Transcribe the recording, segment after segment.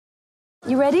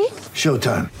You ready?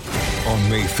 Showtime. On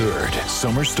May 3rd,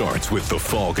 summer starts with The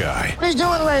Fall Guy. Let's do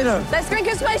it later. Let's drink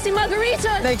a spicy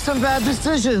margarita. Make some bad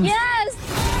decisions.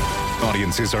 Yes!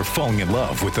 Audiences are falling in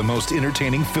love with the most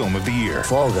entertaining film of the year.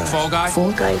 Fall Guy. Fall Guy?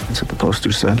 Fall guy. That's what the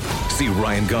poster said. See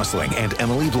Ryan Gosling and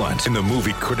Emily Blunt in the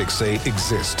movie critics say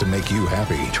exists to make you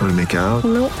happy. Trying to make it out?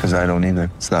 Nope. Because I don't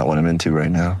either. It's not what I'm into right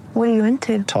now. What are you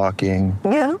into? Talking.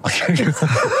 Yeah.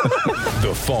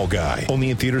 The Fall Guy.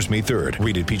 Only in theaters May 3rd.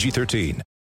 Rated PG-13.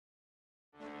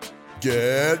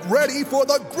 Get ready for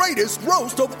the greatest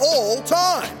roast of all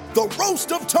time. The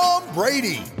Roast of Tom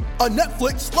Brady. A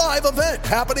Netflix live event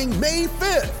happening May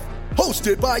 5th.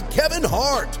 Hosted by Kevin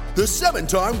Hart. The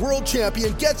 7-time world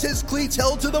champion gets his cleats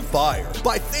held to the fire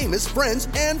by famous friends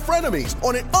and frenemies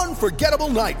on an unforgettable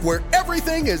night where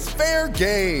everything is fair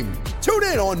game. Tune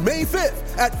in on May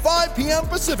 5th at 5 p.m.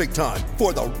 Pacific time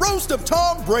for the Roast of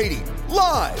Tom Brady.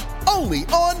 Live only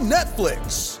on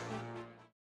Netflix.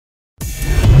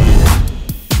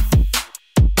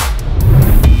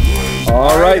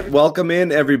 All right, welcome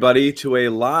in everybody to a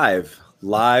live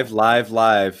Garden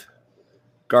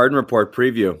Report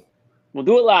preview. We'll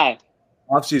do it live.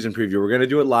 Off-season preview. We're going to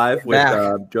do it live with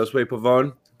Josue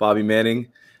Pavone, Bobby Manning,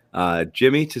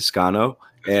 Jimmy Toscano,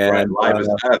 and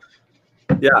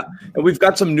yeah, and we've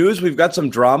got some news, we've got some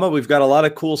drama, we've got a lot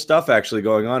of cool stuff actually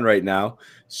going on right now.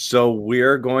 So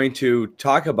we're going to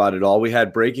talk about it all. We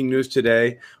had breaking news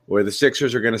today where the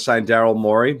Sixers are going to sign Daryl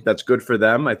Morey. That's good for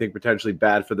them. I think potentially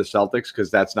bad for the Celtics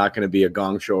because that's not going to be a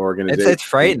gong show organization. It's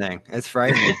frightening. It's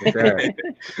frightening for sure.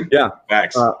 Yeah.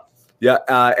 Facts.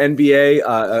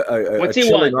 NBA. What's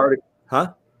he won?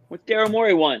 Huh? What's Daryl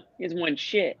Morey won? He hasn't won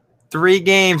shit. 3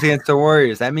 games against the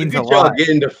Warriors. That means a Look at y'all lot.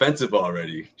 getting defensive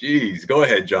already. Jeez, go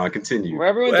ahead, John. Continue. Where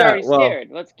everyone's already scared.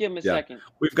 Let's give him a second.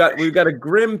 We've got a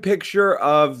grim picture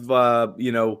of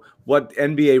what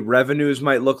NBA revenues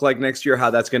might look like next year,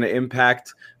 how that's going to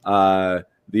impact the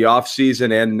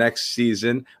offseason and next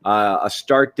season. A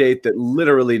start date that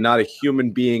literally not a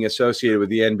human being associated with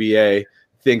the NBA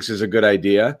thinks is a good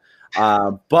idea.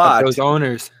 But those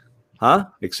owners,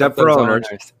 except for owners.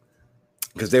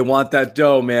 Because they want that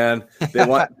dough, man.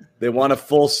 They want a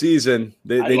full season.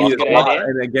 They need a lot.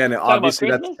 And again,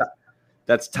 obviously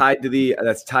that's tied to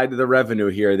the revenue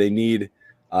here. They need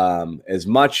as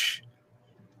much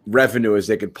revenue as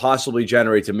they could possibly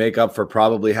generate to make up for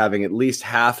probably having at least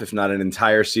half, if not an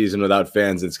entire season without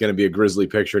fans. It's going to be a grisly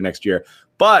picture next year.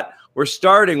 But we're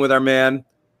starting with our man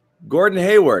Gordon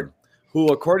Hayward, who,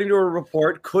 according to a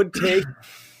report, could take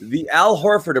the Al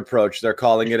Horford approach, they're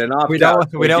calling it, an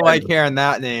opt-out. We don't like hearing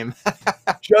that name.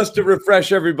 Just to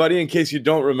refresh everybody, in case you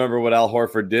don't remember what Al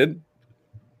Horford did,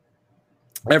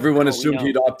 everyone assumed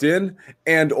he'd opt in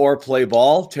and or play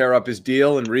ball, tear up his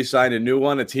deal, and re-sign a new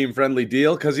one, a team-friendly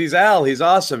deal, because he's Al. He's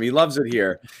awesome. He loves it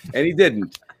here. And he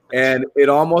didn't. And it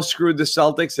almost screwed the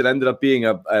Celtics. It ended up being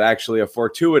actually a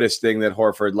fortuitous thing that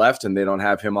Horford left, and they don't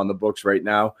have him on the books right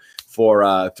now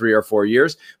for 3 or 4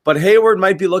 years. But Hayward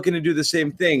might be looking to do the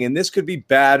same thing, and this could be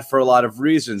bad for a lot of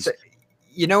reasons.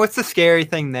 You know what's the scary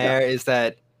thing there is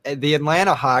that the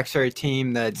Atlanta Hawks are a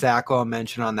team that Zach Lowe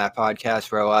mentioned on that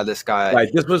podcast where a lot of this guy. Right,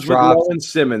 this was with Lowe and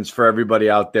Simmons for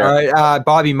everybody out there. All right,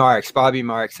 Bobby Marks. Bobby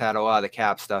Marks had a lot of the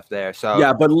cap stuff there. So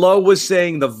yeah, but Lowe was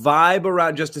saying the vibe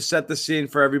around, just to set the scene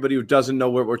for everybody who doesn't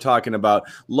know what we're talking about.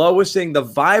 Lowe was saying the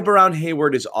vibe around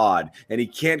Hayward is odd, and he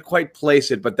can't quite place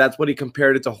it, but that's what he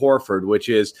compared it to Horford, which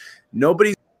is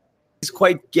nobody's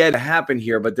quite get to happen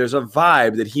here, but there's a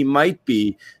vibe that he might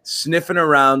be sniffing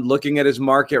around, looking at his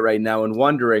market right now and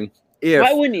wondering if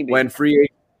Why wouldn't he be? when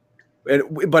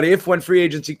free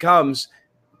agency comes,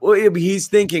 well, he's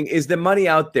thinking, is the money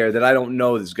out there that I don't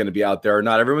know is going to be out there or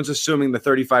not? Everyone's assuming the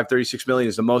 35, 36 million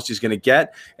is the most he's going to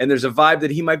get. And there's a vibe that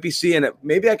he might be seeing it.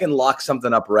 Maybe I can lock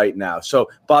something up right now. So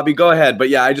Bobby, go ahead. But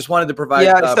yeah, I just wanted to provide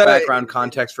background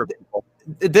context for people.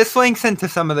 This links into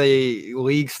some of the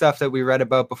league stuff that we read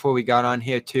about before we got on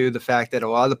here too. The fact that a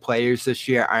lot of the players this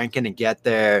year aren't going to get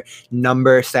their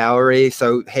number salary.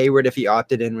 So Hayward, if he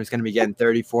opted in, was going to be getting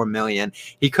 $34 million.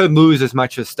 He could lose as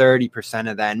much as 30%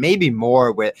 of that, and maybe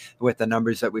more with the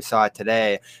numbers that we saw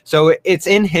today. So it's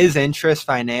in his interest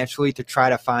financially to try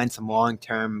to find some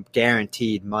long-term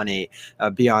guaranteed money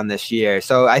beyond this year.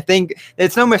 So I think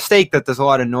it's no mistake that there's a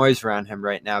lot of noise around him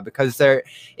right now, because there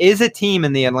is a team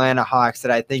in the Atlanta Hawks that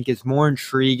I think is more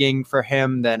intriguing for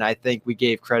him than I think we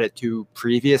gave credit to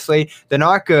previously. They're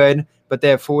not good, but they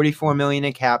have $44 million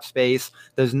in cap space.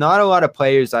 There's not a lot of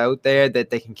players out there that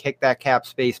they can kick that cap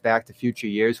space back to future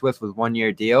years with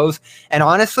 1-year deals. And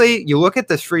honestly, you look at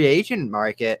this free agent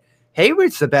market,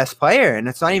 Hayward's the best player, and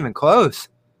it's not even close.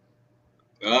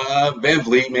 Van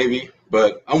Vliet maybe,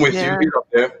 but I'm with you. He's up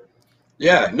there.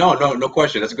 Yeah, no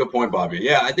question. That's a good point, Bobby.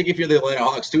 Yeah, I think if you're the Atlanta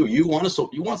Hawks too, you want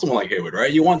someone like Hayward,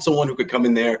 right? You want someone who could come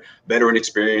in there, veteran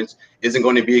experience, isn't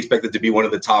going to be expected to be one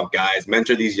of the top guys,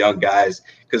 mentor these young guys,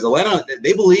 because Atlanta,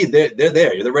 they believe they're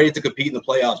there. They're ready to compete in the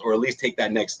playoffs or at least take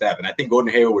that next step. And I think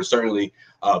Gordon Hayward would certainly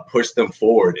push them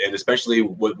forward, and especially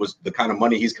what was the kind of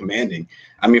money he's commanding.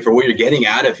 I mean, for what you're getting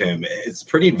out of him, it's a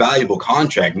pretty valuable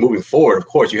contract moving forward. Of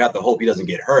course, you have to hope he doesn't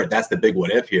get hurt. That's the big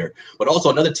what if here. But also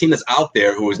another team that's out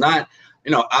there who is not,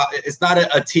 it's not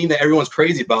a team that everyone's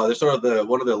crazy about. They're sort of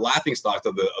one of the laughing stocks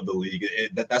of the league.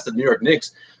 That's the New York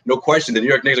Knicks. No question. The New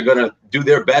York Knicks are going to do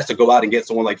their best to go out and get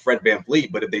someone like Fred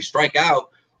VanVleet. But if they strike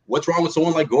out, what's wrong with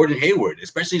someone like Gordon Hayward,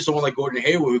 especially someone like Gordon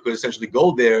Hayward who could essentially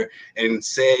go there and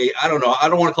say, I don't know, I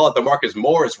don't want to call it the Marcus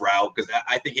Morris route because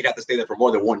I think he'd have to stay there for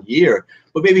more than 1 year,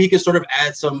 but maybe he could sort of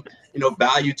add some,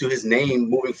 value to his name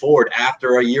moving forward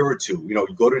after a year or two. You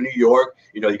go to New York,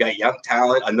 you got young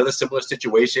talent, another similar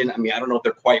situation. I mean, I don't know if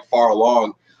they're quite far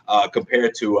along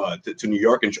compared to New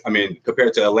York and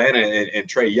compared to Atlanta and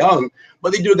Trae Young,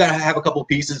 but they do got to have a couple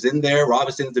pieces in there.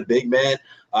 Robinson's the big man.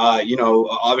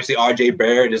 Obviously RJ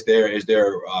Barrett is their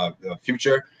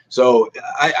future. So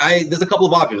there's a couple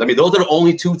of options. I mean, those are the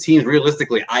only two teams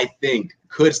realistically I think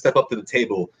could step up to the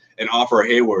table and offer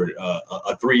Hayward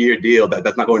a 3-year deal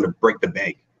that's not going to break the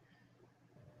bank.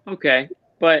 Okay,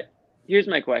 but here's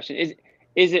my question: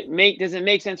 does it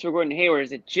make sense for Gordon Hayward?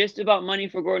 Is it just about money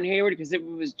for Gordon Hayward? Because if it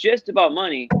was just about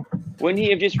money, wouldn't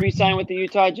he have just re-signed with the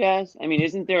Utah Jazz? I mean,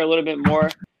 isn't there a little bit more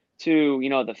to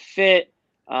the fit,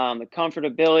 the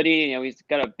comfortability? He's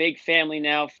got a big family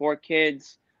now, 4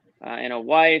 kids and a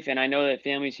wife, and I know that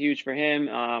family's huge for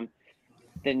him.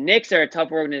 The Knicks are a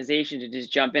tough organization to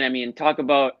just jump in. I mean, talk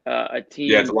about a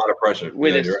team. Yeah, it's a lot of pressure.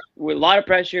 With a lot of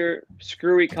pressure,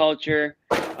 screwy culture.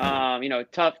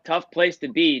 Tough place to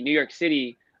be, New York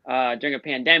City, during a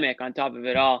pandemic on top of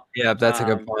it all. Yeah, that's a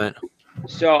good point.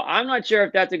 So I'm not sure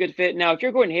if that's a good fit. Now, if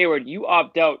you're Gordon Hayward, you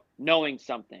opt out knowing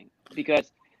something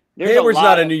because Hayward's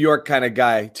not a New York kind of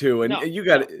guy, too. And you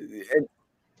got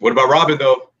What about Robin,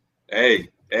 though? Hey,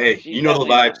 you know the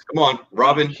vibes. Come on,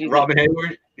 Robin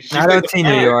Hayward. I don't see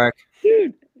New York.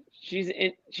 Dude, she's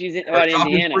in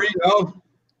Indiana.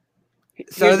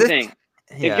 So Here's the thing.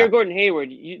 If you're Gordon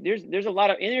Hayward, there's a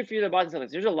lot of, and if you're the Boston Celtics,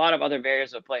 there's a lot of other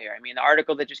variables at play here. I mean, the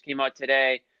article that just came out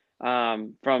today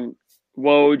from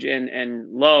Woj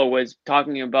and Lowe was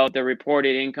talking about the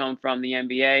reported income from the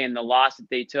NBA and the loss that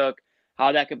they took,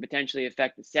 how that could potentially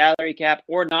affect the salary cap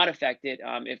or not affect it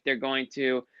if they're going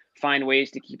to find ways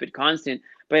to keep it constant.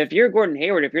 But if you're Gordon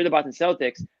Hayward, if you're the Boston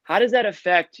Celtics, how does that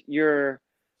affect your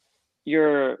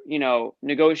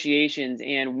negotiations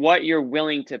and what you're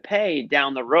willing to pay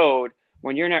down the road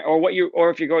when you're not, or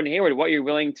if you're Gordon Hayward, what you're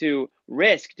willing to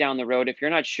risk down the road if you're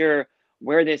not sure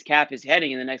where this cap is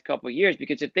heading in the next couple of years?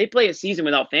 Because if they play a season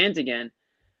without fans again,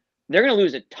 they're going to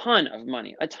lose a ton of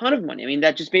money. I mean,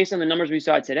 that just based on the numbers we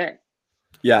saw today.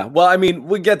 Yeah, well, I mean,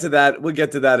 we'll get to that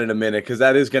in a minute because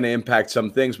that is going to impact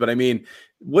some things. But I mean,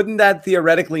 wouldn't that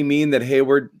theoretically mean that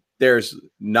Hayward, there's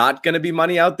not going to be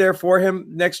money out there for him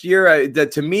next year?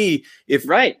 To me, if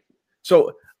right.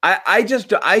 So I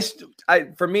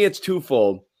for me, it's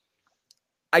twofold.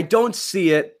 I don't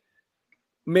see it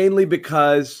mainly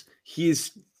because he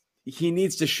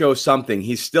needs to show something.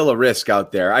 He's still a risk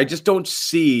out there. I just don't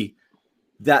see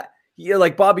that. Yeah,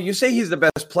 like Bobby, you say he's the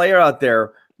best player out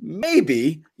there.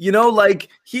 Maybe,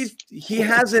 he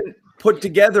hasn't put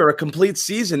together a complete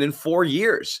season in 4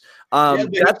 years.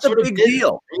 That's a big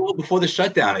deal. Before the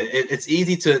shutdown, it's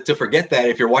easy to forget that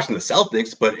if you're watching the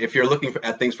Celtics, but if you're looking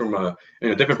at things from a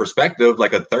different perspective,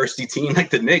 like a thirsty team like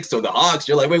the Knicks or the Hawks,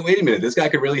 you're like, wait a minute, this guy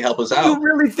could really help us out. You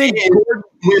really think he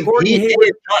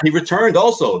returned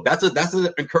also? That's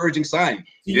an encouraging sign.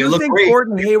 Do you think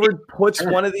Gordon Hayward puts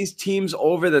one of these teams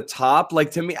over the top?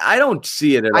 Like, to me, I don't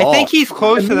see it at all. I think he's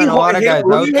closer than a lot of guys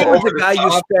out there. The guy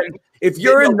you spend, if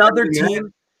you're another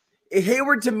team.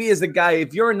 Hayward to me is the guy,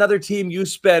 if you're another team, you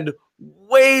spend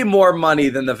way more money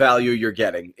than the value you're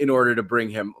getting in order to bring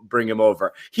him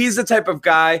over. He's the type of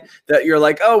guy that you're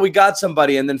like, oh, we got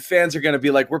somebody. And then fans are going to be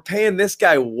like, we're paying this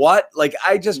guy what? Like,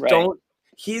 I just don't.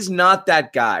 He's not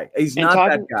that guy. He's not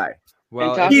that guy.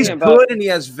 Well, he's good and he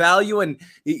has value. And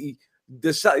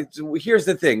here's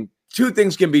the thing. 2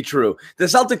 things can be true. The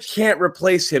Celtics can't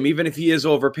replace him, even if he is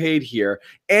overpaid here.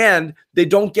 And they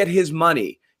don't get his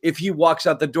money if he walks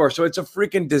out the door. So it's a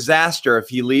freaking disaster if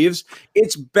he leaves.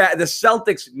 It's bad. The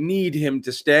Celtics need him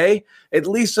to stay, at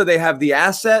least so they have the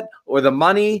asset or the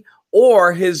money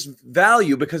or his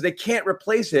value, because they can't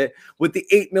replace it with the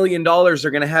 $8 million they're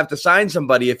going to have to sign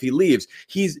somebody if he leaves.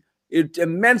 It's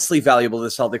immensely valuable to the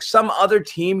Celtics. Some other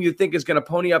team you think is going to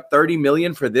pony up $30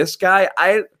 million for this guy?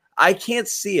 I can't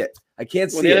see it. I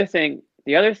can't see it.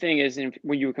 The other thing is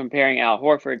when you were comparing Al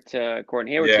Horford to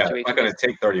Gordon Hayward situation. Yeah, I'm not going to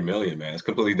take $30 million, man. It's a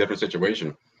completely different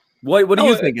situation. What do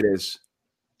you think it is?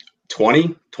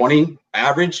 20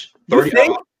 average, 30,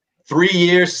 3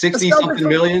 years, 60-something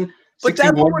million. But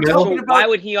that's what we're talking about. Why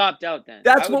would he opt out then?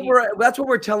 That's what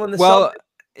we're telling the Celtics.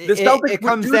 The Celtics it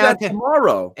comes do down that to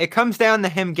tomorrow. It comes down to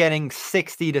him getting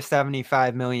 60 to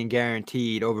 75 million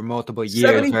guaranteed over multiple years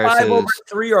 75 over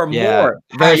 3 or more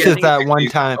versus that one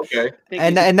time. Okay.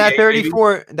 And that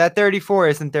 34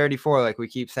 isn't 34 like we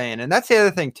keep saying. And that's the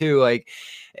other thing too. Like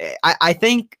I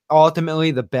think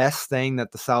ultimately the best thing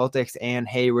that the Celtics and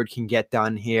Hayward can get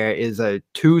done here is a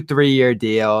 2-3 year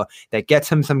deal that gets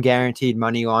him some guaranteed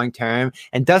money long term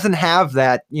and doesn't have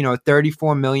that,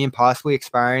 34 million possibly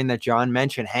expiring that John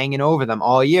mentioned hanging over them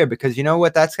all year, because you know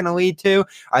what that's going to lead to?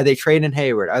 Are they trading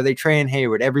Hayward? Are they trading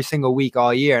Hayward every single week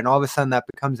all year? And all of a sudden that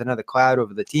becomes another cloud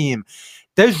over the team.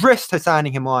 There's risk to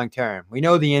signing him long term. We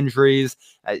know the injuries.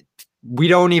 We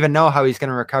don't even know how he's going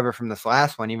to recover from this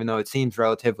last one, even though it seems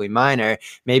relatively minor.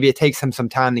 Maybe it takes him some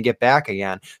time to get back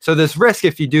again. So there's risk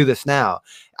if you do this now.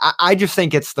 I just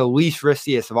think it's the least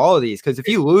riskiest of all of these, because if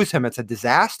you lose him, it's a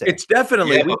disaster. It's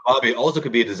definitely. Yeah, but Bobby, also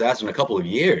could be a disaster in a couple of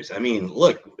years. I mean,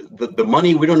 look, the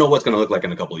money, we don't know what's going to look like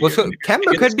in a couple of years. So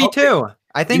Kemba could be too.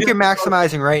 I think you're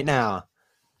maximizing right now.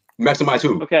 Maximize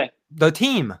who? Okay. The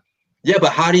team. Yeah,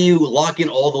 but how do you lock in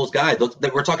all those guys?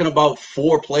 We're talking about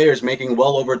 4 players making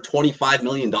well over $25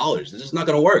 million. This is not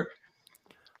going to work.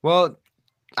 Well,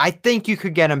 I think you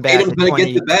could get him back. Tatum's going to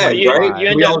get the bag, right?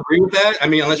 Do we all agree with that? I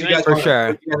mean, unless you guys for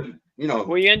sure.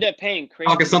 Well, you end up paying crazy.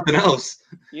 Talking something else.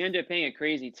 You end up paying a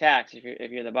crazy tax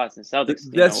if you're the Boston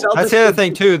Celtics. That's the other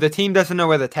thing too. The team doesn't know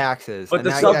where the tax is, but and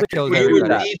that kills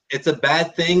everybody. It's a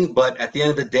bad thing, but at the end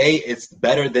of the day, it's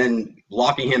better than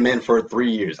locking him in for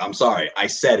 3 years. I'm sorry, I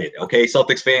said it. Okay,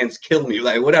 Celtics fans kill me,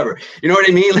 like whatever. You know what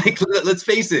I mean? Like, let's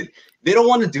face it, they don't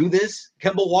want to do this.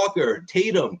 Kemba Walker,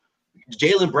 Tatum,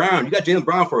 Jaylen Brown. You got Jaylen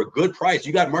Brown for a good price.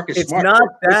 You got Marcus Smart. It's not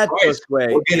that this way.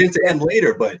 We'll get into him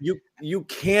later, but you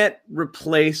can't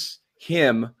replace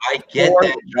him. I get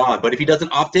that, John. But if he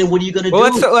doesn't opt in, what are you going to do?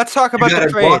 Let's talk about the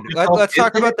trade. Let's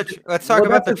talk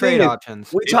about the trade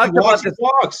options. We talked about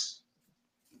this.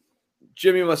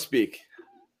 Jimmy must speak.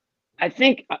 I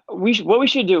think what we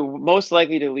should do, most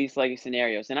likely to least likely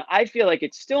scenarios, and I feel like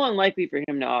it's still unlikely for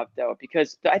him to opt out,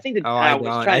 because I think that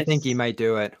I think he might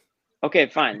do it. Okay,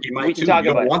 fine. We can talk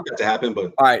about it. I don't want that to happen,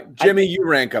 but all right, Jimmy, you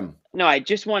rank him. No, I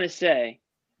just want to say,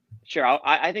 sure.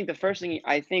 I think the first thing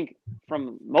I think he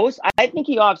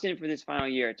opts in for this final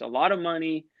year. It's a lot of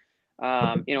money.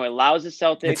 It allows the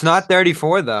Celtics. It's not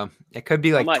 34 though. It could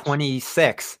be like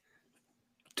 26,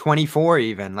 24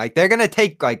 even. Like they're gonna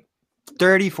take like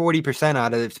 30-40%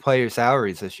 out of its players'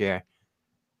 salaries this year.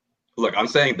 Look, I'm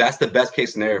saying that's the best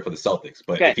case scenario for the Celtics.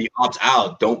 But if he opts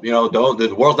out,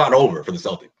 the world's not over for the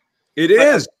Celtics. It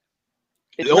is.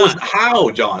 How,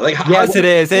 John? Yes, it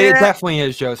is. It definitely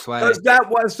is, Joe Sway. Because that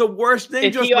was the worst thing.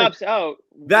 If he opts out,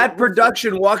 that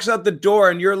production walks out the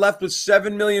door, and you're left with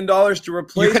 $7 million to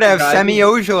replace. You could have Semi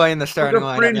Ojeleye in the starting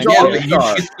lineup.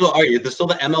 There's still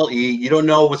the MLE. You don't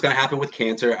know what's going to happen with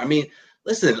Cantor. I mean,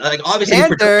 listen, obviously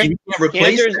you can't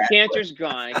replace Cantor's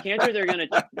gone. Cantor, they're going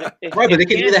to right, but they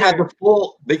can either have the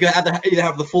full. They can either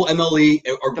have the full MLE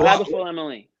or have the full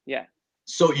MLE. Yeah.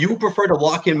 So you prefer to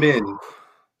lock him in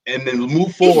and then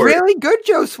move forward. He's really good,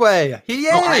 Joe Sway. He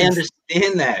is. No, I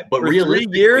understand that, but for 3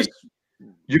 years,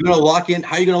 you're going to lock in.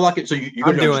 How are you going to lock it? So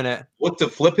I'm doing it. What, to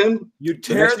flip him? You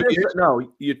tear this. No,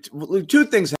 two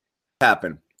things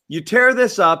happen. You tear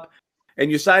this up, and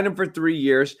you sign him for 3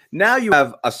 years. Now you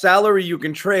have a salary you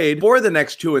can trade for the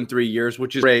next 2 and 3 years,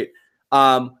 which is great.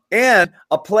 And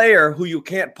a player who you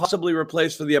can't possibly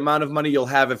replace for the amount of money you'll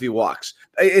have if he walks.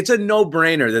 It's a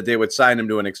no-brainer that they would sign him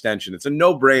to an extension. It's a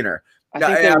no-brainer. I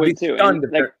think they would too.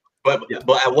 But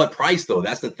at what price, though?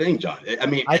 That's the thing, John. I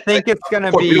mean, I think it's going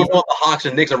to be. We don't know if the Hawks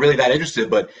and Knicks are really that interested,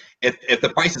 but if the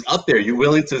price is up there, you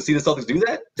willing to see the Celtics do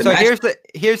that? So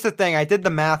here's the thing. I did the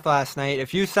math last night.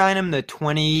 If you sign him the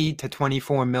 20 to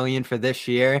 24 million for this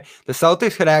year, the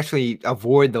Celtics could actually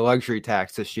avoid the luxury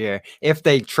tax this year if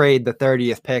they trade the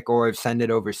 30th pick or send it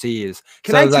overseas.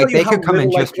 Can I tell you how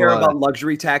little I care about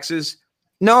luxury taxes?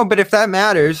 No, but if that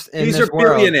matters, these are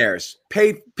billionaires.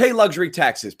 Pay luxury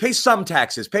taxes. Pay some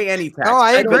taxes. Pay any tax. Oh,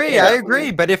 I agree.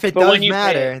 But if it does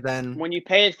matter, then when you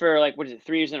pay it for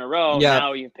 3 years in a row,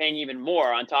 now you're paying even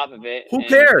more on top of it. Who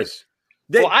cares?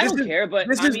 I don't care. But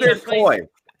this is their ploy.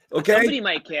 Okay, somebody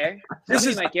might care.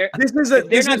 Somebody might care. This is if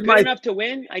they're not good enough to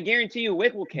win, I guarantee you,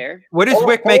 Wick will care. What does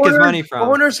Wick make his money from?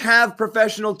 Owners have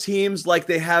professional teams like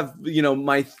they have,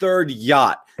 my third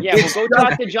yacht. Yeah, well, go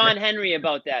talk to John Henry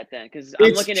about that then, because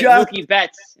I'm looking at Mookie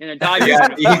Betts in a Dodgers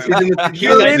uniform.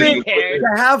 You're in it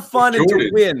to have fun and to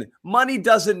win. Money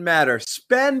doesn't matter.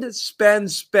 Spend,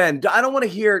 spend, spend. I don't want to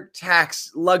hear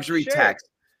luxury tax.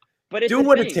 But do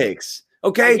what it takes.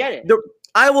 Okay? I get it.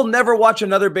 I will never watch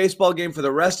another baseball game for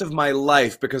the rest of my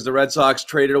life because the Red Sox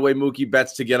traded away Mookie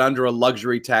Betts to get under a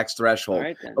luxury tax threshold.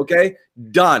 Right, okay?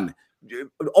 Done.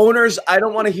 Owners, I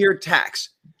don't want to hear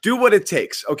tax. Do what it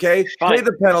takes, okay? Fine. Pay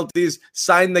the penalties,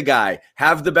 sign the guy,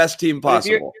 have the best team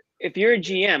possible. If you're a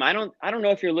GM, I don't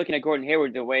know if you're looking at Gordon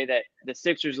Hayward the way that the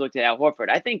Sixers looked at Al Horford.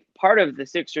 I think part of the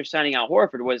Sixers signing Al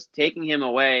Horford was taking him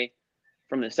away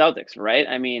from the Celtics, right?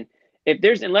 I mean,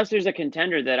 unless there's a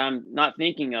contender that I'm not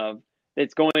thinking of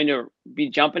that's going to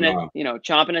be chomping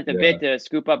at the bit to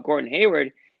scoop up Gordon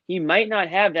Hayward, he might not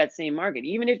have that same market.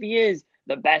 Even if he is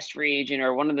the best free agent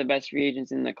or one of the best free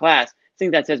agents in the class, I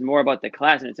think that says more about the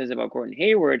class than it says about Gordon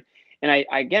Hayward. And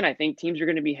I think teams are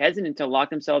going to be hesitant to lock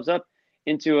themselves up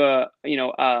into a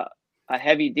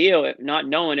heavy deal, not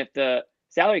knowing if the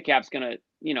salary cap's going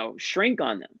to, shrink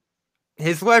on them.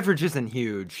 His leverage isn't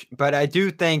huge, but I do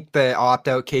think the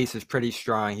opt-out case is pretty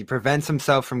strong. He prevents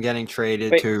himself from getting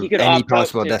traded to any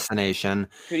possible destination.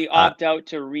 Could he opt out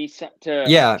to reset?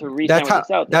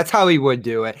 That's how he would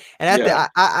do it. And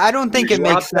I don't think it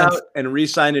makes sense. And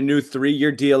re-sign a new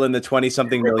 3-year deal in the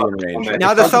 20-something million range.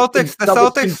 Now the Celtics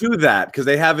can do that because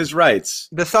they have his rights.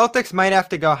 The Celtics might have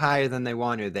to go higher than they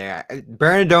want to there.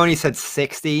 Bernardoni said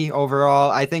 60 overall.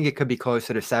 I think it could be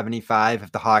closer to 75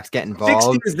 if the Hawks get involved.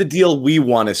 60 is the deal we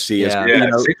want to see.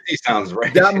 60 sounds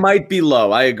right. That might be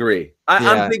low. I agree.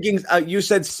 I'm thinking you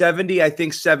said 70. I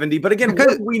think 70. But again,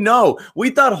 what do we know?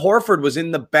 We thought Horford was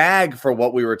in the bag for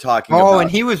what we were talking about. Oh,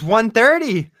 and he was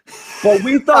 130. But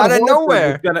we thought out of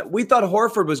nowhere. We thought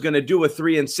Horford was going to do a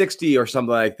 3 and 60 or something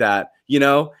like that.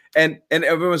 And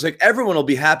everyone was like, everyone will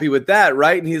be happy with that,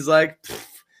 right? And he's like,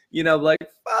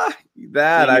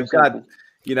 that I've got,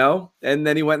 And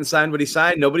then he went and signed what he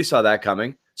signed. Nobody saw that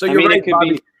coming. So you're right,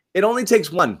 Bobby. It only takes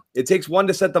one. It takes one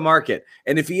to set the market.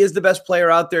 And if he is the best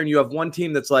player out there and you have one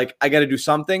team that's like, I got to do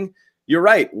something, you're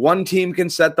right. One team can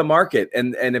set the market.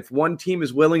 And if one team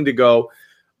is willing to go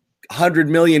 100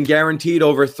 million guaranteed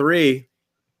over 3,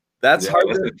 that's hard.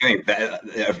 That's the thing.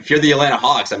 If you're the Atlanta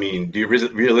Hawks, I mean, do you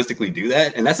realistically do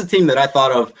that? And that's the team that I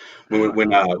thought of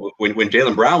when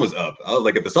Jaylen Brown was up. I was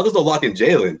like, if the Celtics don't lock in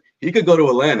Jaylen, he could go to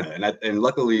Atlanta. And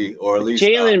luckily, or at least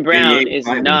Jaylen Brown is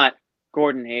not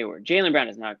Gordon Hayward. Jaylen Brown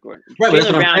is not Gordon. Right, that's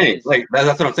what I'm saying.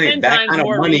 That's what I'm saying. That kind of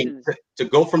money to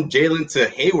go from Jaylen to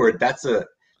Hayward, that's a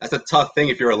tough thing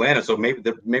if you're Atlanta. So maybe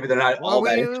they're not all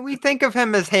that. We think of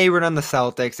him as Hayward on the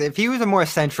Celtics. If he was a more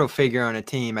central figure on a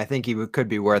team, I think he could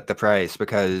be worth the price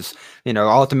because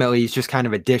ultimately he's just kind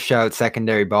of a dish out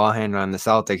secondary ball handler on the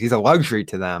Celtics. He's a luxury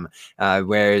to them.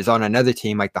 Whereas on another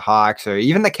team like the Hawks or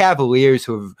even the Cavaliers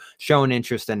who have shown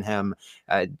interest in him,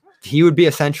 he would be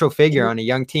a central figure on a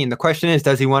young team. The question is,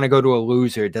 does he want to go to a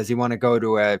loser? Does he want to go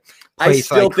to a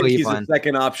place like Cleveland? I still think he's a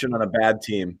second option on a bad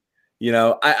team.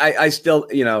 I still,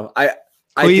 I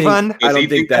Cleveland. I don't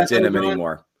think that's in him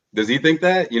anymore. Does he think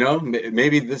that?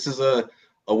 Maybe this is a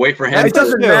way for him. It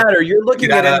doesn't matter. You're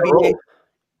looking at NBA.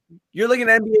 You're looking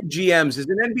at NBA GMs. Is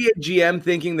an NBA GM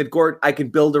thinking that I can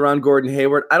build around Gordon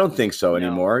Hayward? I don't think so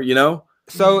anymore.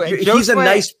 So he's a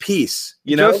nice piece,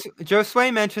 Joe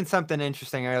Sway mentioned something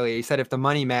interesting earlier. He said if the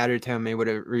money mattered to him, he would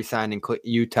have re-signed in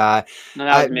Utah. No,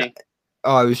 that was me.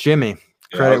 Oh, it was Jimmy.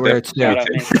 Credit where it's due.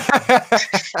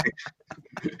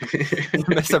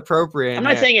 Misappropriating. I'm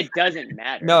not saying it doesn't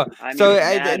matter. No.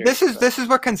 This is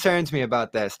what concerns me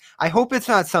about this. I hope it's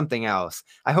not something else.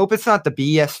 I hope it's not the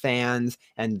BS fans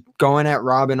and going at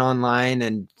Robin online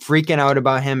and freaking out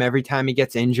about him every time he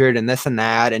gets injured and this and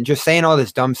that and just saying all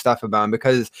this dumb stuff about him,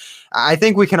 because I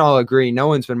think we can all agree no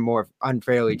one's been more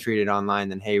unfairly treated online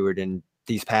than Hayward in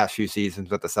these past few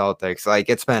seasons with the Celtics. Like,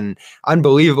 it's been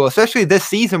unbelievable, especially this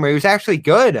season where he was actually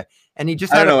good and he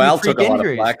just had a few freak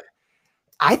injuries.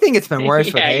 I think it's been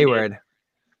worse with Hayward.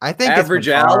 I think average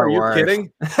it's been Al. Are you worse.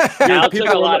 kidding? Al took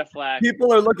a lot of flack.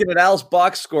 People are looking at Al's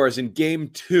box scores in game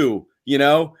 2,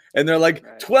 and they're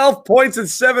like 12 points and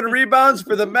 7 rebounds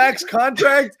for the max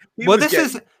contract.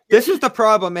 This is the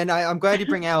problem, and I'm glad you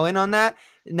bring Al in on that.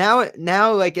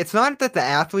 Now, like, it's not that the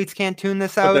athletes can't tune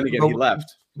this out. But then again, he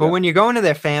left. But when you go into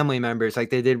their family members, like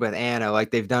they did with Anna,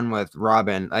 like they've done with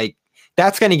Robin, like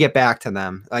that's going to get back to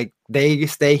them. Like they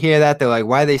hear that, they're like,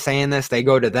 why are they saying this? They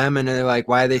go to them and they're like,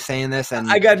 why are they saying this?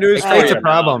 And I got news for you. It's a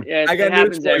problem. Yeah, I got it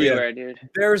happens news for you. everywhere, dude.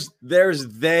 There's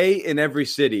they in every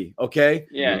city. Okay.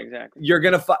 Yeah, exactly. You're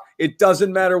gonna find. It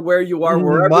doesn't matter where you are.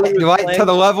 Wherever what, to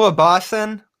the level of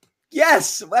Boston.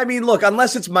 Yes, I mean, look,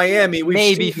 unless it's Miami,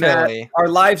 maybe Philly. Our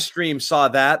live stream saw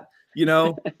that. You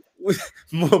know,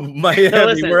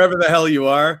 Miami, wherever the hell you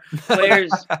are.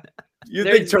 Players. You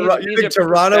think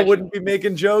Toronto wouldn't be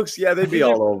making jokes? Yeah, they'd be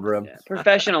all over him. Yeah,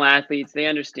 professional athletes, they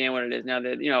understand what it is now.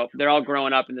 That they're all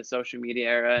growing up in the social media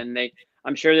era, and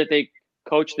I'm sure that they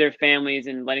coach their families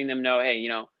and letting them know, hey, you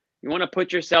want to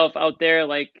put yourself out there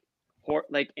like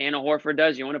Anna Horford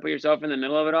does. You want to put yourself in the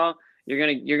middle of it all. You're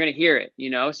gonna hear it,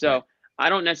 So I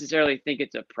don't necessarily think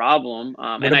it's a problem.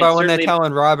 What about when they're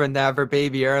telling Robin to have her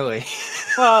baby early?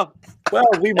 Well,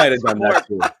 we might have done that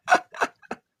too.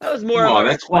 That was more of a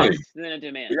request than a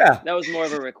demand. Yeah. That was more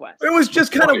of a request. It was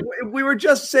just kind of, we were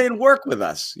just saying work with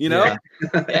us, Yeah.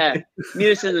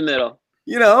 Meet us in the middle.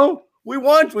 We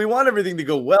want everything to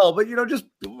go well, but, just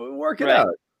work it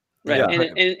out. Right.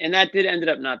 Yeah. And that ended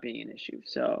up not being an issue.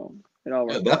 So it all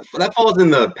worked out. That falls in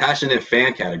the passionate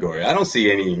fan category. I don't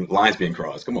see any lines being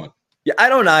crossed. Come on. Yeah, I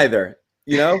don't either,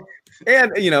 and,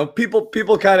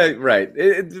 people kind of, right.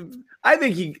 I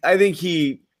think he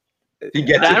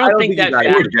gets I don't think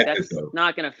that's it,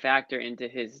 not going to factor into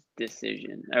his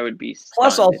decision. I would be.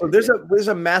 Plus, also, there's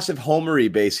a massive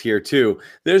homery base here too.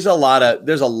 There's a lot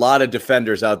of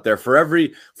defenders out there for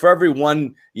every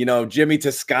one. Jimmy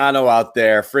Toscano out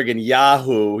there, friggin'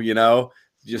 Yahoo.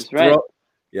 Just throw. Right.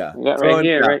 Yeah, right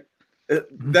here, right.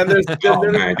 Then there's this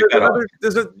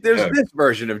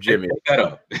version of Jimmy.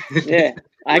 Yeah,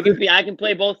 I can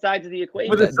play both sides of the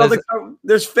equation. There's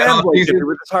fanboys with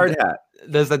his hard hat.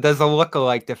 There's a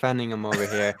lookalike defending him over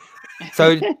here.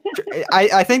 So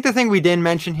I think the thing we didn't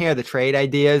mention here, the trade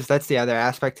ideas, that's the other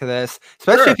aspect to this,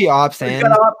 especially if he opts in. He's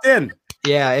got to opt in.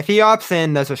 Yeah, if he opts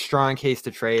in, there's a strong case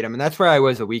to trade him, and that's where I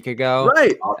was a week ago.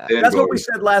 Right, that's what we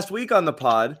said last week on the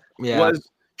pod. Yeah. Was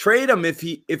trade him if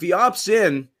he opts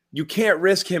in. You can't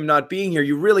risk him not being here.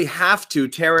 You really have to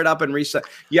tear it up and resign.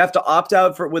 You have to opt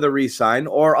out with a resign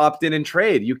or opt in and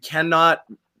trade. You cannot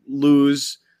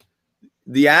lose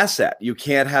the asset. You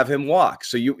can't have him walk.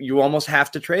 So you almost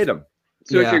have to trade him.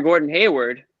 So if you're Gordon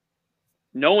Hayward,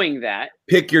 knowing that,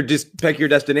 pick your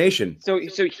destination. So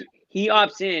he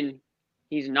opts in.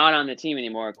 He's not on the team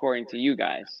anymore, according to you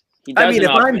guys. If I'm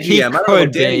GM, I don't know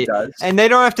what Danny does. And they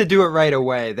don't have to do it right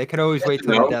away. They could always wait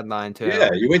till the deadline too.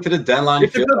 Yeah, you wait to the deadline.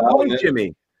 It's a good point,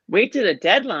 Jimmy. Wait to the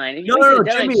deadline. If no,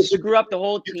 Jimmy, screw up the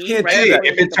whole team. Right?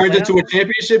 If it turns into a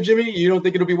championship, Jimmy, you don't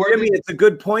think it'll be worth Jimmy, it's a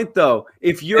good point though.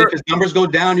 If his numbers go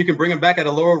down, you can bring him back at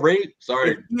a lower rate.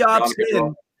 Sorry.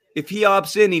 If he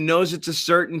opts in, he knows it's a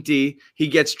certainty. He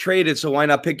gets traded, so why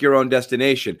not pick your own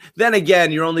destination? Then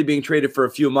again, you're only being traded for a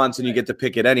few months, and you get to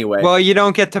pick it anyway. Well, you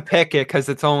don't get to pick it because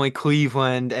it's only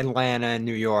Cleveland, Atlanta, and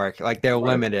New York. Like they're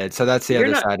limited, so that's the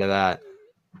other side of that.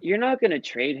 You're not going to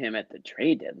trade him at the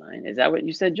trade deadline. Is that what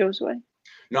you said, Josue?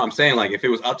 No, I'm saying if it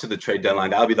was up to the trade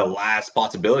deadline, that would be the last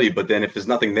possibility. But then if there's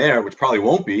nothing there, which probably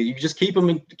won't be, you just keep him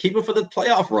for the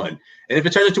playoff run. And if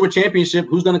it turns into a championship,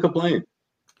 who's going to complain?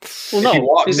 Well,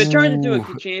 no. If it turns into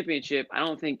a championship, I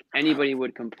don't think anybody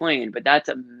would complain. But that's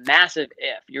a massive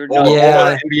if. You're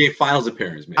NBA Finals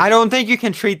appearance. Maybe. I don't think you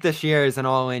can treat this year as an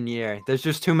all-in year. There's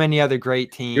just too many other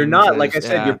great teams. You're not. Like I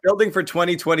said, you're building for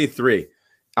 2023.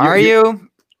 Are you?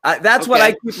 That's what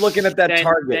I keep looking at that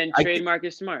target. Then trademark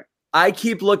is smart. I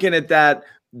keep looking at that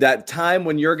time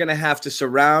when you're going to have to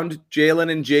surround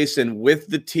Jalen and Jason with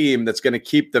the team that's going to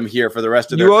keep them here for the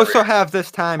rest of their career. You also have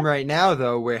this time right now,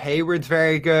 though, where Hayward's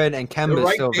very good and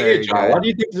Kemba's still very good. Why do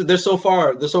you think they're so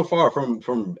far from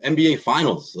NBA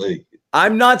Finals?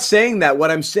 I'm not saying that.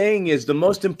 What I'm saying is the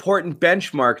most important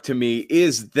benchmark to me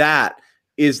is that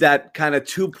kind of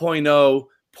 2.0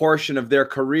 portion of their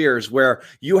careers where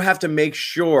you have to make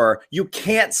sure you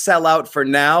can't sell out for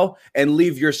now and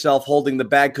leave yourself holding the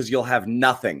bag because you'll have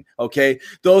nothing. Okay.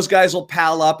 Those guys will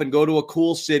pal up and go to a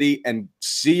cool city and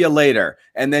see you later.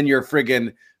 And then you're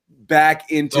friggin'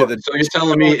 back into So you're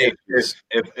telling me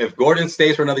if Gordon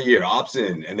stays for another year, opts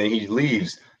in, and then he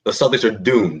leaves, the Celtics are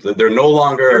doomed. They're no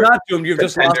longer. You're not doomed. You've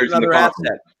just lost another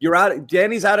asset. You're out.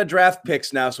 Danny's out of draft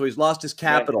picks now, so he's lost his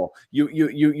capital. Right.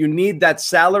 You need that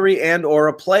salary and or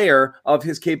a player of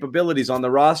his capabilities on the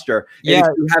roster. Yeah, and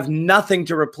if you have nothing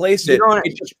to replace it.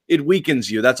 It weakens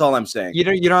you. That's all I'm saying. You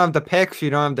don't have the picks. You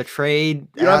don't have the trade.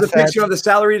 You don't have the picks. You don't have the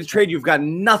salary to trade. You've got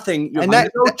nothing.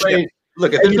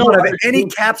 Look, if and you there's don't no have any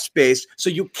cap space, so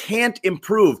you can't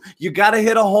improve. You got to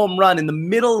hit a home run in the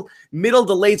middle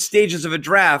to late stages of a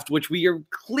draft, which we are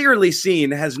clearly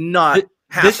seeing has not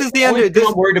happened. This is the only under. thing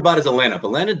I'm worried about is Atlanta. If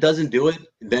Atlanta doesn't do it,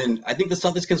 then I think the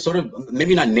Celtics can sort of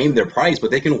maybe not name their price, but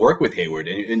they can work with Hayward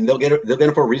and they'll get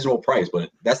him for a reasonable price. But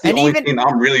that's the only thing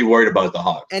I'm really worried about is the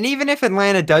Hawks. And even if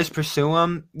Atlanta does pursue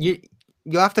him,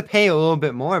 you'll have to pay a little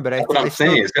bit more. But I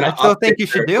still think you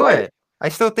should do it. I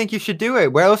still think you should do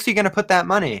it. Where else are you going to put that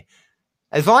money?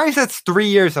 As long as that's 3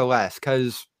 years or less,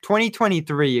 because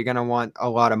 2023, you're going to want a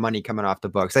lot of money coming off the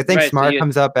books. I think Smart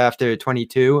comes up after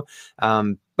 22.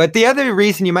 But the other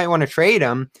reason you might want to trade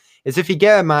him is if you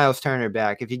get a Miles Turner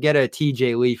back, if you get a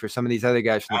TJ Leaf or some of these other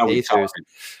guys from the Pacers,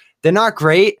 they're not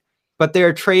great, but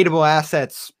they're tradable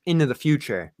assets into the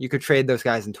future. You could trade those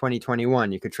guys in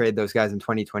 2021. You could trade those guys in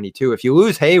 2022. If you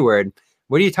lose Hayward,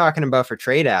 what are you talking about for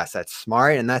trade assets?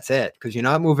 Smart, and that's it. Because you're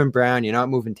not moving Brown, you're not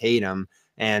moving Tatum,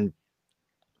 and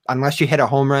unless you hit a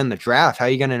home run in the draft, how are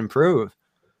you going to improve?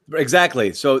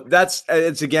 Exactly. So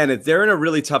they're in a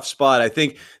really tough spot. I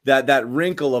think that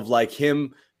wrinkle of like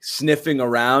him sniffing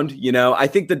around, I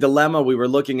think the dilemma we were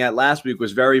looking at last week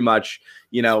was very much,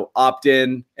 opt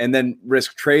in and then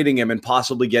risk trading him and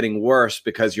possibly getting worse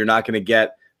because you're not going to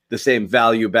get the same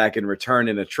value back in return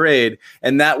in a trade.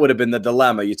 And that would have been the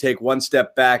dilemma. You take one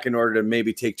step back in order to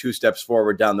maybe take 2 steps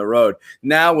forward down the road.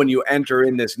 Now, when you enter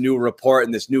in this new report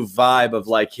and this new vibe of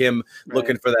like him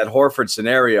looking for that Horford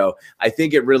scenario, I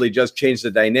think it really just changed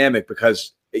the dynamic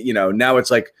because, now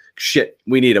it's like, shit,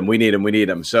 we need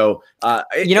him. So,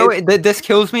 this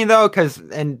kills me though,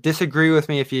 and disagree with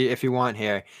me if you want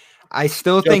here. I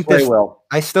still think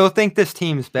this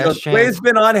team's best chance. Clay's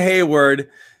been on Hayward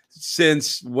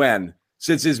since when?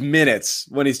 Since his minutes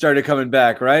when he started coming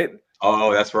back, right?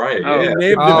 Oh, that's right.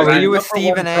 Were you with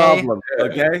Stephen A? Problem,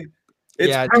 okay. He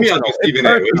was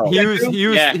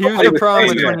the problem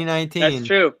with 2019. That's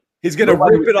true. He's gonna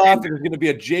rip it off, and there's gonna be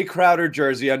a Jay Crowder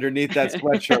jersey underneath that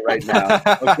sweatshirt right now.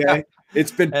 Okay.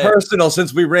 It's been personal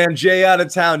since we ran Jay out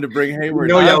of town to bring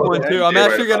Hayward. I'm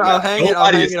actually gonna. I'll hang it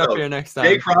up here next time.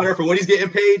 Jay Crowder for what he's getting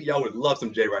paid. Y'all would love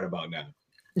some Jay right about now.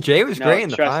 Jay was great in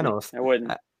the finals. I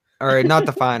wouldn't. Or not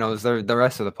the finals, the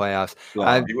rest of the playoffs.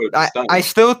 I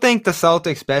still think the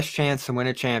Celtics' best chance to win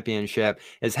a championship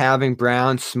is having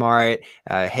Brown, Smart,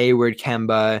 Hayward,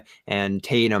 Kemba, and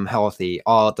Tatum healthy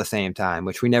all at the same time,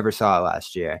 which we never saw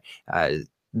last year.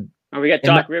 We got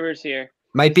Doc Rivers here.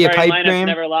 Might be a pipe dream.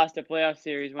 Never lost a playoff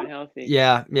series when healthy.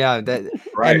 Yeah.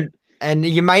 Right. And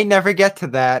you might never get to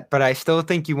that, but I still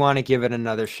think you want to give it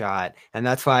another shot. And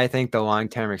that's why I think the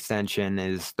long-term extension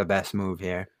is the best move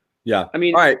here. Yeah. I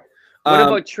mean, all right. What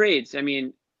about trades? I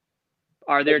mean,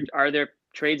 are there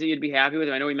trades that you'd be happy with?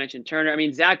 I know we mentioned Turner. I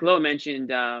mean, Zach Lowe mentioned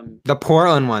the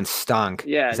Portland one stunk.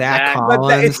 Yeah, Zach Collins.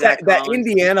 But it's that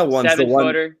Indiana one's the one.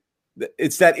 Footer.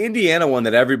 It's that Indiana one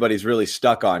that everybody's really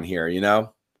stuck on here.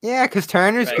 Yeah, because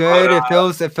Turner's good. It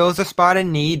fills a spot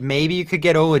in need. Maybe you could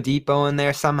get Oladipo in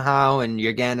there somehow, and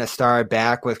you're getting a star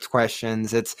back with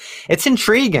questions. It's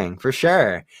intriguing for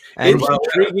sure. And it's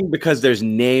intriguing because there's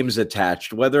names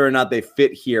attached. Whether or not they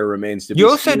fit here remains to be seen.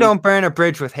 You also don't burn a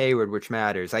bridge with Hayward, which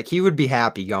matters. Like he would be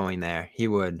happy going there. He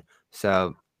would.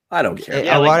 So I don't care.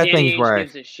 Yeah, a lot of Danny things work.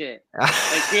 Gives a shit.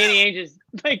 Danny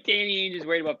Ainge is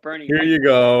worried about burning. Here you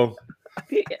go.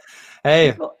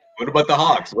 Hey, what about the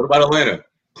Hawks? What about Atlanta?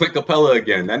 Clint Capella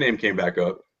again. That name came back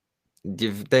up.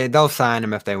 They'll sign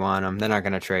him if they want him. They're not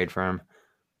going to trade for him.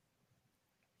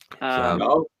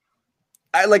 No.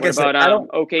 I don't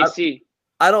OKC.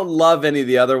 I don't love any of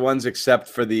the other ones except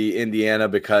for the Indiana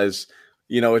because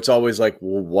it's always like,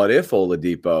 well, what if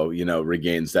Oladipo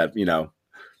regains that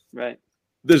Right.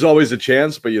 There's always a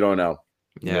chance, but you don't know.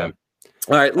 Yeah.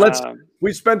 All right,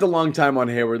 we spent a long time on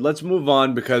Hayward. Let's move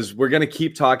on because we're going to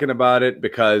keep talking about it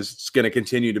because it's going to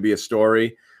continue to be a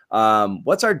story.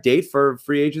 What's our date for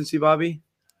free agency, Bobby?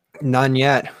 None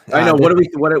yet. I know.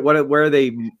 Where are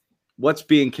they? What's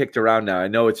being kicked around now? I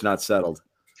know it's not settled.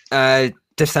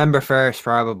 December 1st,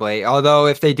 probably. Although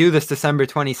if they do this December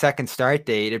 22nd start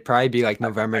date, it'd probably be like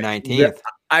November 19th.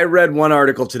 I read one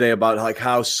article today about like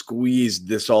how squeezed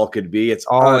this all could be. It's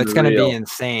going to be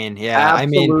insane. Yeah. Absolute. I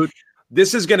mean,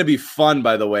 this is going to be fun,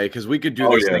 by the way, because we could do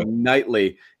this thing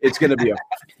nightly. It's going to be a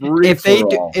free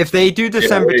if they do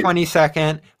December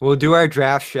 22nd, we'll do our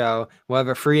draft show. We'll have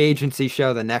a free agency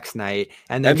show the next night,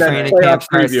 and then training camp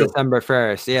starts December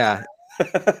 1st. Yeah.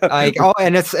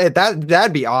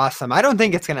 That'd be awesome. I don't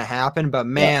think it's going to happen, but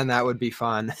man, that would be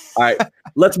fun. All right,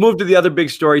 let's move to the other big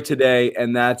story today,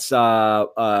 and that's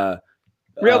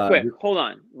Real quick. Hold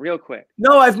on. Real quick.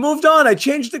 No, I've moved on. I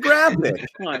changed the graphic.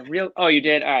 Come on. Oh, you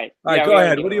did? All right. All right, go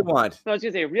ahead. What do you want? No, I was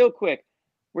going to say real quick.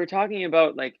 We're talking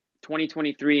about like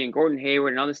 2023 and Gordon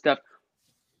Hayward and all this stuff.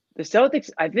 The Celtics,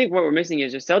 I think what we're missing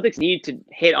is the Celtics need to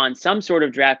hit on some sort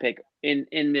of draft pick in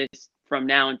this from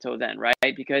now until then,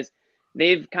 right? Because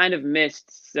they've kind of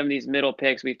missed some of these middle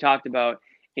picks we've talked about.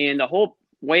 And the whole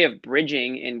way of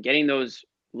bridging and getting those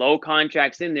low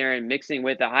contracts in there and mixing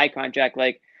with a high contract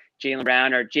like Jaylen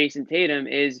Brown or Jason Tatum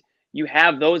is you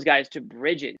have those guys to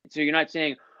bridge it. So you're not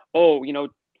saying, oh,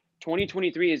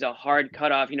 2023 is a hard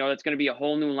cutoff. That's going to be a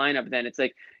whole new lineup. Then it's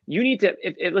like you need to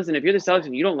listen, if you're the Celtics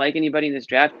and you don't like anybody in this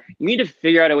draft, you need to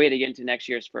figure out a way to get into next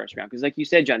year's first round. Because like you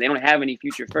said, John, they don't have any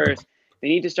future first. They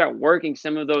need to start working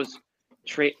some of those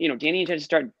trade. Danny Ainge has to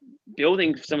start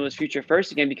building some of those future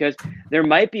first again, because there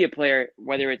might be a player,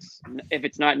 if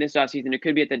it's not in this offseason, it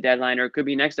could be at the deadline or it could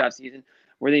be next offseason,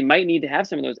 where they might need to have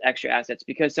some of those extra assets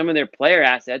because some of their player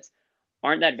assets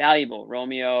aren't that valuable.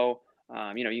 Romeo,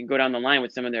 you can go down the line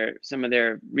with some of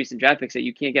their recent draft picks that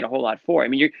you can't get a whole lot for. I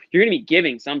mean, you're going to be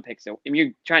giving some picks. So,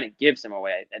 you're trying to give some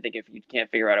away. I think if you can't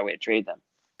figure out a way to trade them.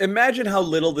 Imagine how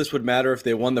little this would matter if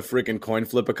they won the freaking coin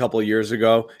flip a couple of years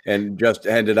ago and just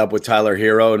ended up with Tyler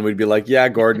Hero, and we'd be like, yeah,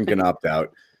 Gordon can opt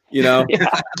out. Please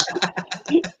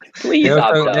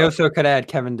opt out. They also could add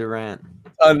Kevin Durant.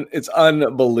 It's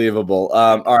unbelievable.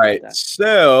 All right.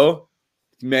 So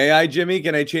may I, Jimmy?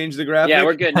 Can I change the graphic? Yeah,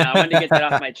 we're good now. I wanted to get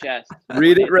that off my chest.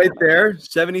 Read it right there.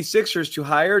 76ers to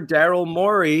hire Daryl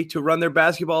Morey to run their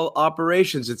basketball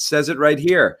operations. It says it right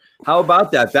here. How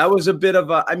about that? That was a bit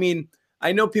of a,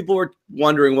 I know people were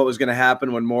wondering what was going to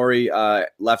happen when Morey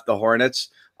left the Hornets.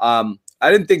 I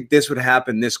didn't think this would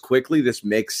happen this quickly. This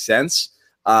makes sense.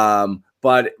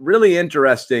 But really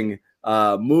interesting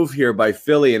move here by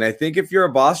Philly. And I think if you're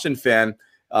a Boston fan,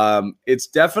 it's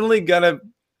definitely going to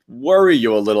worry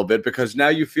you a little bit, because now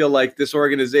you feel like this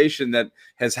organization that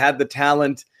has had the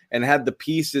talent and had the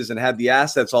pieces and had the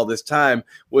assets all this time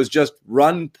was just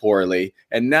run poorly.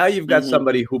 And now you've got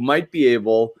somebody who might be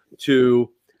able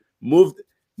to move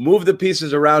the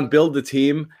pieces around, build the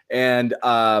team, and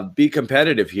be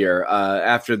competitive here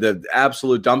after the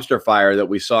absolute dumpster fire that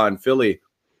we saw in Philly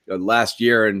last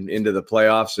year and into the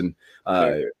playoffs. And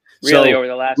really over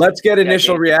the last let's get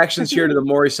initial reactions here to the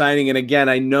Morey signing. And again,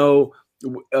 I know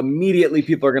immediately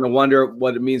people are going to wonder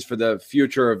what it means for the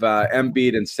future of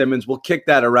Embiid and Simmons. We'll kick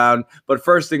that around. But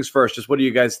first things first, just what do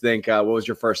you guys think? What was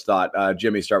your first thought?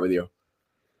 Jimmy, start with you.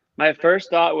 My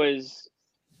first thought was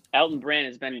Elton Brand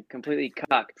has been completely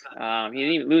cucked. He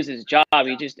didn't even lose his job.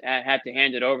 He just had to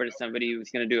hand it over to somebody who was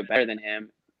going to do it better than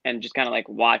him and just kind of like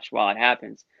watch while it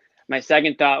happens. My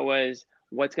second thought was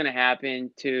what's going to happen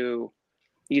to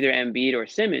either Embiid or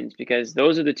Simmons, because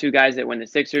those are the two guys that when the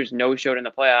Sixers no-showed in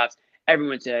the playoffs,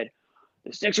 everyone said,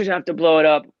 the Sixers have to blow it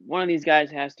up. One of these guys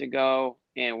has to go.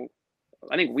 And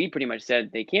I think we pretty much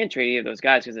said they can't trade either of those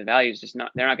guys because the value is just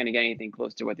they're not going to get anything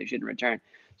close to what they should in return.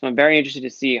 So I'm very interested to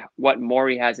see what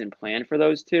Morey has in plan for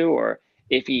those two, or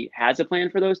if he has a plan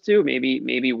for those two.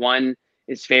 Maybe one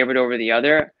is favored over the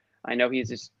other. I know he's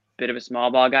this bit of a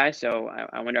small ball guy, so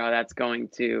I wonder how that's going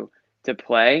to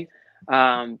play.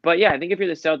 But yeah, I think if you're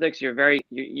the Celtics,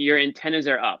 your antennas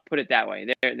are up. Put it that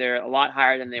way. They're a lot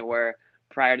higher than they were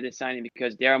prior to this signing,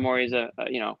 because Daryl Morey is a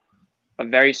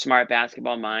very smart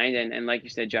basketball mind, and like you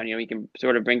said, John, he can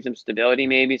sort of bring some stability,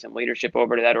 maybe some leadership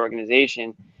over to that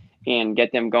organization, and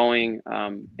get them going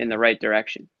in the right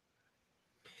direction.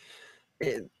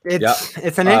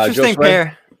 It's an interesting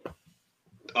pair.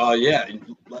 Yeah,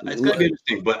 it's gonna be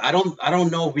interesting, but I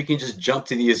don't know if we can just jump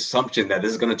to the assumption that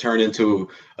this is gonna turn into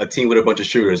a team with a bunch of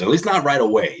shooters, at least not right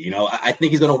away. I think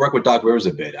he's gonna work with Doc Rivers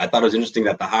a bit. I thought it was interesting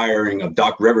that the hiring of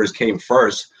Doc Rivers came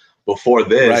first before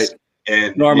this. Right.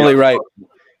 And normally, right.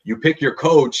 You pick your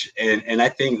coach, and I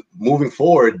think moving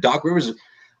forward, Doc Rivers,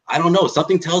 I don't know.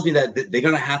 Something tells me that they're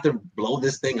going to have to blow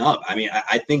this thing up. I mean,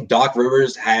 I think Doc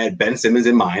Rivers had Ben Simmons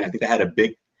in mind. I think that had a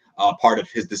big part of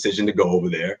his decision to go over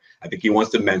there. I think he wants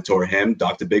to mentor him.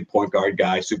 Doc's a big point guard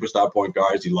guy, superstar point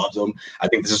guards. He loves them. I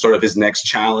think this is sort of his next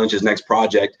challenge, his next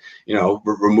project, years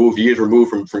removed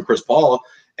from Chris Paul.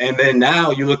 And then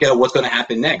now you look at what's going to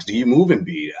happen next. Do you move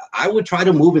Embiid? I would try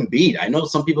to move Embiid. I know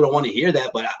some people don't want to hear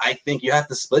that, but I think you have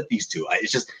to split these two.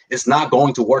 It's not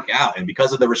going to work out. And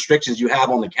because of the restrictions you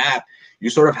have on the cap, you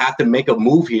sort of have to make a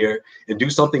move here and do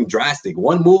something drastic.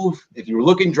 One move, if you're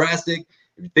looking drastic,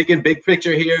 if you're thinking big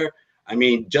picture here, I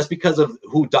mean, just because of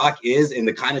who Doc is and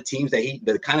the kind of team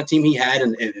he had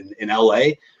in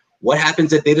LA, What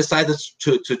happens if they decide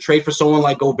to trade for someone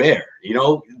like Gobert? You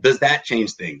know, does that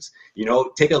change things? You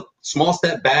know, take a small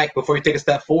step back before you take a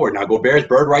step forward. Now, Gobert's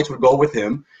bird rights would go with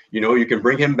him. You know, you can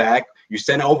bring him back. You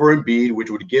send over Embiid, which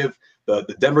would give the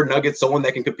Denver Nuggets someone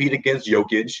that can compete against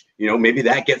Jokic. You know, maybe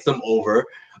that gets them over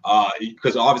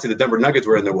because obviously the Denver Nuggets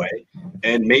were in their way.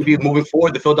 And maybe moving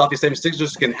forward, the Philadelphia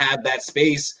 76ers can have that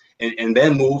space and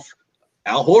then move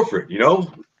Al Horford. You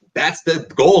know, that's the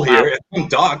goal here. If I'm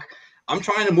Doc, I'm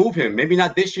trying to move him. Maybe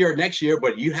not this year or next year,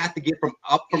 but you have to get from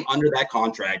under that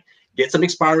contract, get some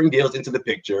expiring deals into the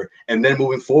picture, and then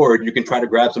moving forward, you can try to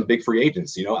grab some big free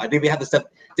agents. You know, I think they have to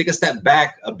take a step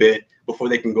back a bit before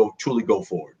they can truly go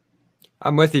forward.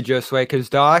 I'm with you, Josue, because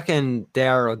Doc and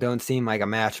Daryl don't seem like a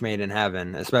match made in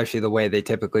heaven, especially the way they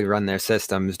typically run their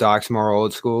systems. Doc's more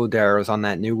old school. Daryl's on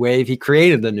that new wave. He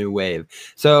created the new wave.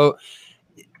 So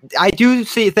I do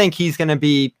think he's going to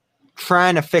be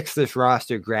trying to fix this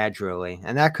roster gradually,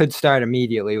 and that could start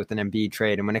immediately with an Embiid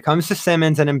trade. And when it comes to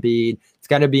Simmons and Embiid, it's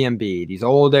got to be Embiid. He's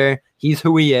older. He's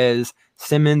who he is.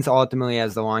 Simmons ultimately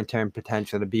has the long-term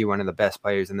potential to be one of the best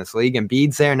players in this league.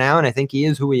 Embiid's there now, and I think he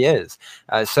is who he is.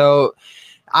 So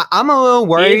I'm a little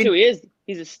worried. He is who he is.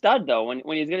 He's a stud, though.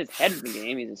 When he's got his head in the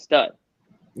game, he's a stud.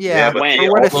 Yeah,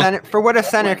 but for what a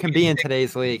center can be in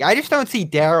today's league, I just don't see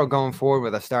Daryl going forward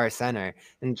with a star center.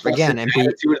 And again,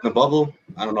 Embiid in the bubble,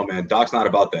 I don't know, man. Doc's not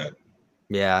about that.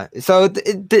 Yeah, so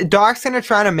Doc's going to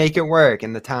try to make it work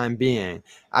in the time being.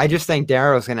 I just think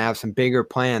Daryl's going to have some bigger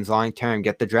plans long term,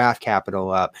 get the draft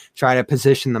capital up, try to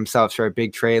position themselves for a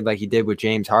big trade like he did with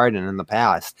James Harden in the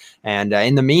past. And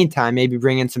in the meantime, maybe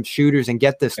bring in some shooters and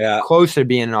get this closer to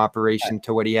being an operation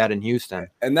to what he had in Houston.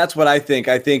 And that's what I think.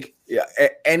 I think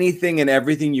anything and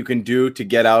everything you can do to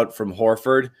get out from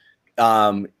Horford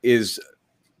is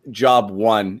job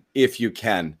one if you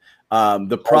can.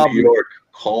 The problem.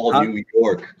 Call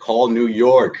New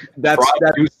York. That's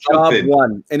job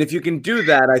one. And if you can do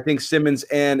that, I think Simmons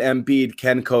and Embiid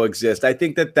can coexist. I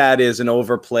think that is an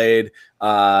overplayed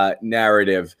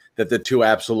narrative that the two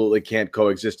absolutely can't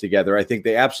coexist together. I think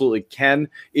they absolutely can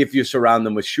if you surround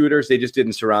them with shooters. They just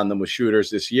didn't surround them with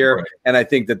shooters this year. Right. And I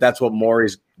think that's what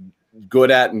Morey's good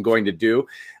at and going to do.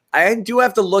 I do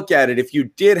have to look at it. If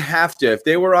you did have to, if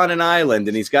they were on an island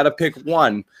and he's got to pick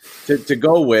one to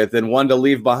go with and one to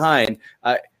leave behind,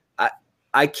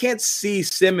 I can't see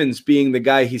Simmons being the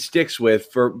guy he sticks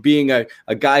with for being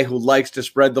a guy who likes to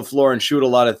spread the floor and shoot a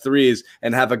lot of threes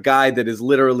and have a guy that is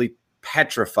literally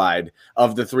petrified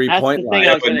of the three-point line.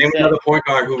 Yeah, but name another point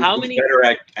guard who's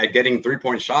better at getting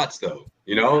three-point shots, though.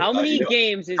 You know, how many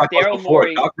games is Daryl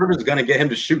Morey? Doc Rivers is going to get him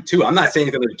to shoot too. I'm not saying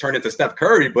he's going to turn into Steph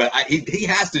Curry, but he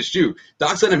has to shoot.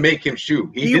 Doc's going to make him shoot.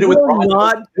 He did it with Rondo.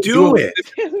 Not do it.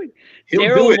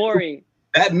 Daryl Morey.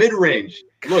 That mid range.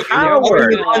 Look, Rondo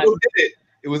did it.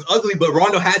 It was ugly, but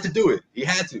Rondo had to do it. He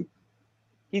had to.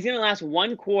 He's going to last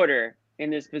one quarter in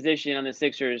this position on the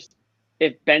Sixers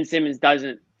if Ben Simmons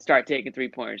doesn't start taking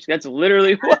three-pointers. That's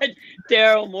literally what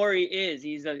Daryl Morey is.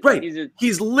 He's literally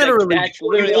that's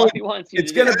literally all he wants.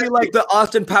 It's going to be like the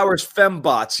Austin Powers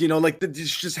fembots, you know, like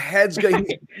just heads going.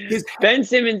 Ben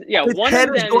Simmons, his one head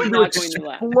of them is going to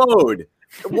explode.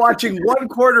 Watching one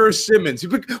quarter of Simmons,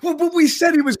 but we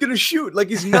said he was going to shoot. Like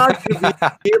he's not going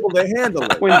to be able to handle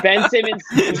it. When Ben Simmons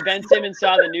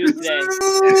saw the news today,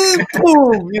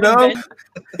 boom, you know,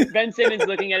 Ben Simmons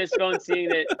looking at his phone, seeing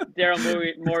that Daryl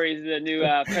Morey is the new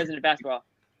president of basketball.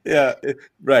 Yeah,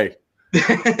 right.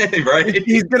 Right.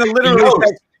 He's going to literally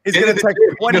text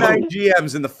 29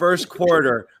 GMs in the first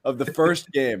quarter of the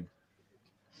first game.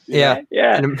 Yeah.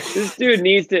 This dude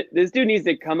needs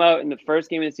to come out in the first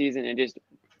game of the season and just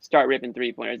start ripping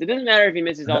three-pointers. It doesn't matter if he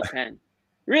misses all 10.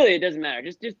 Really, it doesn't matter.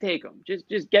 Just take them. Just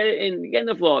get it in, get in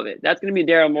the flow of it. That's going to be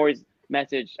Daryl Morey's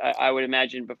message, I would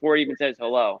imagine, before he even says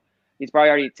hello. He's probably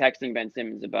already texting Ben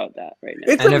Simmons about that right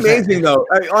now. It's amazing, though.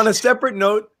 On a separate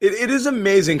note, it is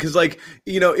amazing because, like,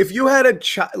 you know, if you had a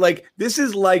child, like, this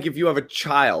is like if you have a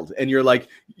child and you're like,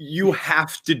 you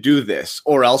have to do this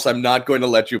or else I'm not going to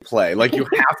let you play. Like, you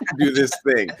have to do this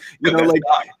thing. You know, like,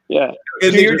 yeah.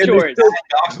 And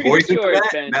Doc's voice into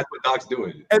that, that's what Doc's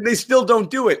doing. And they still don't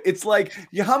do it. It's like,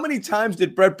 how many times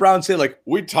did Brett Brown say, like,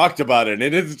 we talked about it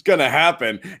and it's going to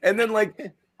happen? And then,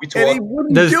 like,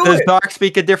 does Doc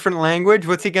speak a different language?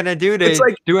 What's he gonna do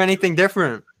to do anything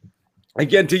different?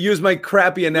 Again, to use my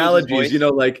crappy analogies, you know,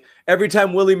 like every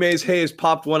time Willie Mays Hayes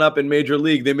popped one up in Major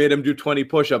League, they made him do 20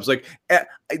 push-ups. Like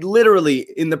literally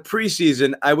in the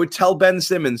preseason, I would tell Ben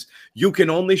Simmons, you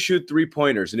can only shoot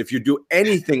three-pointers. And if you do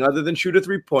anything other than shoot a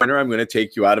three-pointer, I'm going to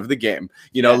take you out of the game.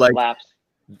 You know, like laps.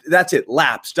 That's it.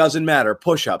 Laps, doesn't matter.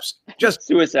 Push-ups, just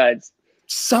suicides.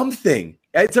 something.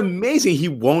 It's amazing. He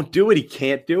won't do it. He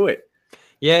can't do it.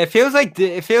 Yeah, it feels like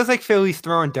Philly's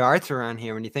throwing darts around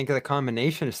here when you think of the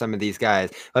combination of some of these guys.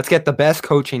 Let's get the best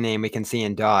coaching name we can see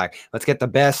in Doc. Let's get the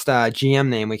best GM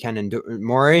name we can in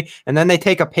Morey. And then they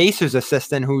take a Pacers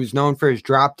assistant who's known for his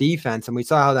drop defense, and we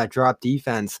saw how that drop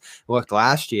defense looked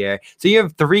last year. So you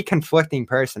have 3 conflicting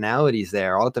personalities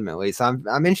there ultimately. So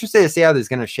I'm interested to see how this is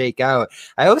going to shake out.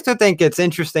 I also think it's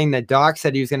interesting that Doc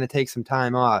said he was going to take some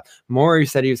time off. Morey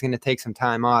said he was going to take some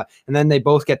time off. And then they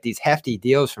both get these hefty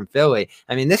deals from Philly.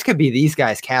 I mean, this could be these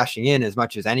guys cashing in as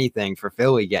much as anything for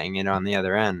Philly getting in on the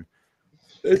other end.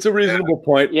 It's a reasonable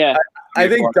point. Yeah. I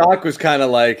think Doc was kind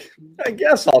of like, I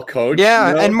guess I'll coach. Yeah,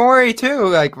 you know? and Morey too.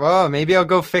 Like, well, maybe I'll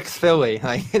go fix Philly.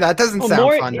 Like that doesn't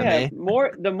sound fun to me.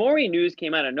 The Morey news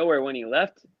came out of nowhere when he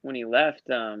left Houston.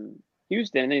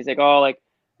 And then he's like, oh, like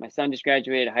my son just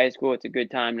graduated high school. It's a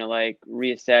good time to like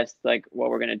reassess like what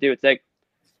we're gonna do. It's like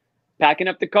packing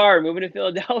up the car, moving to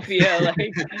Philadelphia,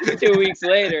 like 2 weeks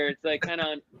later. It's like kind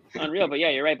of unreal. But yeah,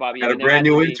 you're right, Bobby. Got a brand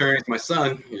new intern. It's my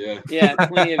son. Yeah,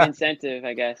 plenty of incentive,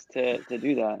 I guess, to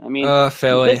do that. I mean,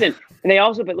 Philly. Listen,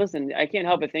 I can't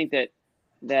help but think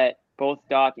that both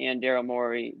Doc and Daryl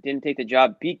Morey didn't take the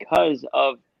job because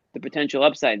of the potential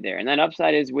upside there, and that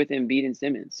upside is with Embiid and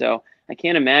Simmons. So I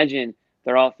can't imagine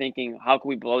they're all thinking, how can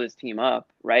we blow this team up,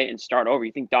 right, and start over?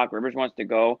 You think Doc Rivers wants to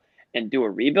go and do a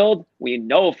rebuild? We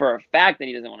know for a fact that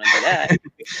he doesn't want to do that.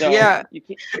 So yeah, you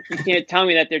can't tell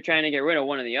me that they're trying to get rid of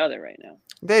one or the other right now.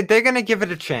 They're gonna give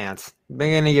it a chance.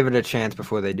 They're gonna give it a chance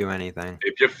before they do anything.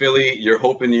 If you're Philly, you're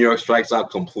hoping New York strikes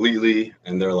out completely,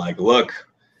 and they're like, look,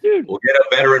 dude, we'll get a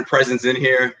veteran presence in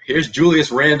here. Here's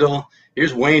Julius Randle.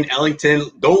 Here's Wayne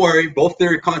Ellington. Don't worry, both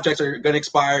their contracts are gonna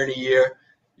expire in a year.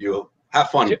 You'll have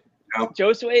fun.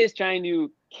 Josue is trying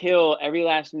to kill every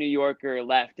last New Yorker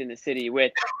left in the city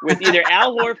with either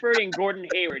Al Horford and Gordon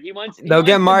Hayward. They'll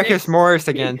get Marcus Morris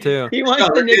again too. He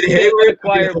wants the Knicks to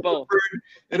acquire both.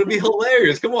 It'll be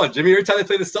hilarious. Come on, Jimmy. Every time they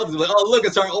play the Celtics, like, oh look,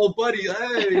 it's our old buddy.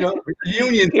 Hey,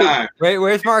 reunion time. Wait,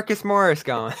 where's Marcus Morris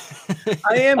going?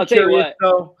 I am curious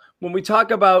though. When we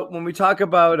talk about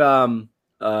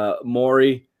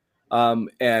Morey.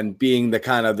 And being the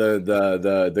kind of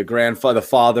the grandfather, the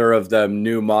father of the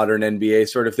new modern NBA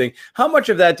sort of thing. How much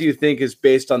of that do you think is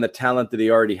based on the talent that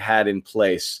he already had in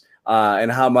place,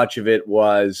 and how much of it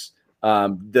was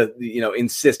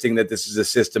insisting that this is a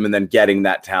system and then getting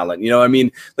that talent? I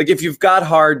mean, like if you've got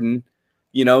Harden,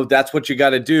 that's what you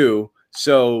got to do.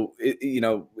 So, do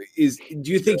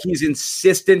you think he's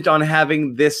insistent on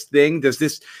having this thing? Do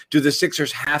the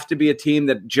Sixers have to be a team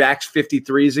that jacks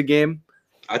 53s a game?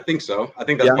 I think so. I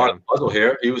think that's part of the puzzle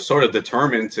here. He was sort of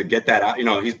determined to get that out.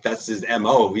 That's his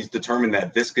MO. He's determined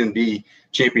that this can be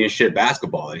championship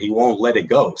basketball, and he won't let it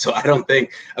go. So I don't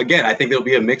think. Again, I think there'll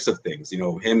be a mix of things.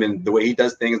 Him and the way he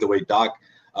does things, the way Doc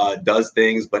does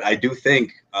things. But I do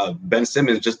think Ben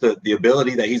Simmons, just the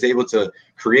ability that he's able to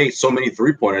create so many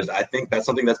 3-pointers. I think that's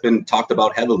something that's been talked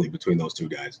about heavily between those two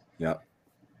guys. Yeah.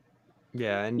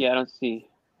 Yeah. I don't see.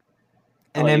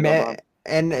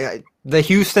 And the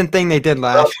Houston thing they did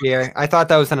last year, I thought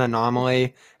that was an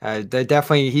anomaly.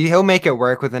 He'll make it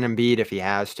work with an Embiid if he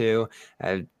has to.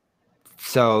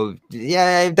 So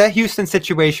yeah, that Houston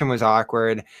situation was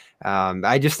awkward.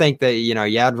 I just think that, you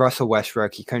had Russell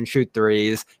Westbrook. He couldn't shoot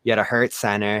threes. You had a hurt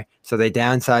center. So they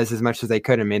downsized as much as they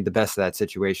could and made the best of that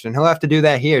situation. And he'll have to do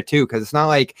that here too, because it's not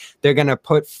like they're going to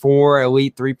put 4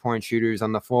 elite 3-point shooters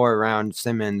on the floor around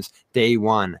Simmons day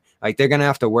one. Like they're going to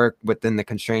have to work within the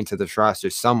constraints of this roster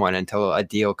somewhat until a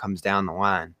deal comes down the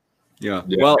line. Yeah.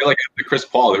 Well, I feel like after Chris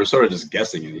Paul, they were sort of just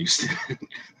guessing in Houston.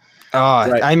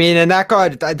 Right. I mean, and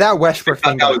that Westbrook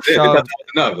thing got shoved.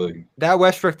 That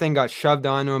Westbrook thing got shoved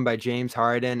onto him by James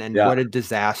Harden, and what a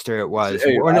disaster it was.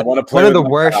 One of the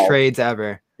worst trades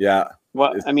ever. Yeah.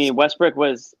 Well, I mean, Westbrook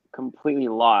was completely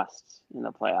lost in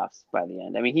the playoffs by the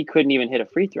end. I mean, he couldn't even hit a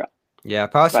free throw. Yeah,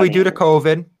 possibly due to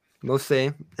COVID. We'll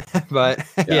see. But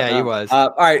yeah, he was.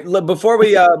 All right. Before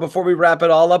we wrap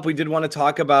it all up, we did want to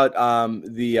talk about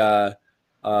the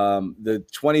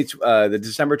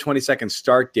December 22nd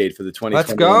start date for the 2020.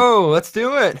 Let's go. Let's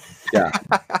do it. Yeah.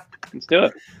 Let's do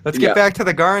it. Let's get back to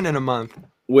the Garden in a month.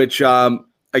 Which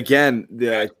again,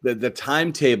 the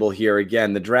timetable here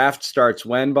again, the draft starts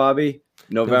when, Bobby?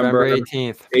 November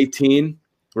 18th. 18,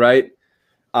 right?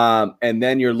 And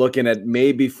then you're looking at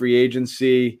maybe free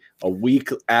agency a week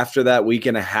after that, week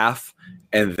and a half,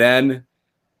 and then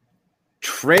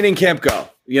training camp go.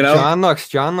 John looks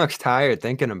tired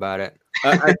thinking about it.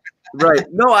 Right.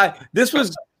 No, this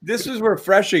was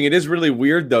refreshing. It is really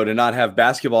weird though to not have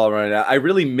basketball right now. I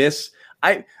really miss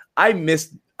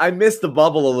the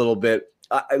bubble a little bit.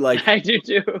 I do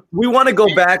too. We want to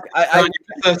go back. I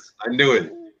knew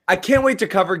it. I can't wait to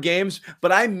cover games,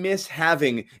 but I miss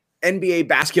having NBA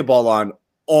basketball on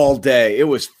all day. It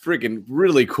was freaking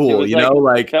really cool, felt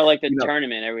like the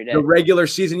tournament every day. The regular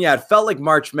season, yeah, it felt like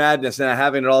March Madness, and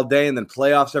having it all day, and then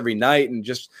playoffs every night, and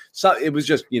it was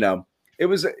just it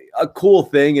was a cool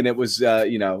thing, and it was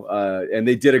and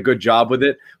they did a good job with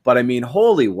it. But I mean,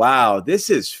 holy wow, this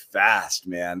is fast,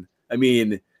 man. I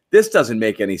mean, this doesn't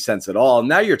make any sense at all.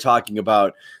 Now you're talking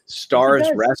about stars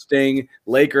resting.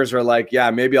 Lakers are like,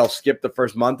 yeah, maybe I'll skip the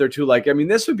first month or two. Like, I mean,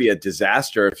 this would be a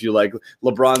disaster if you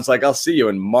LeBron's like, I'll see you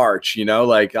in March,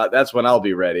 that's when I'll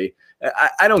be ready.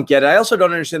 I don't get it. I also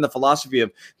don't understand the philosophy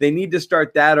of they need to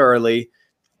start that early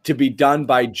to be done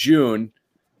by June,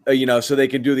 so they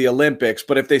can do the Olympics.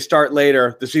 But if they start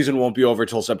later, the season won't be over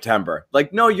till September.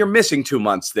 Like, no, you're missing 2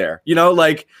 months there.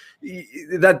 That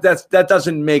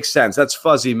doesn't make sense. That's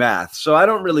fuzzy math. So I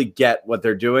don't really get what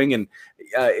they're doing, and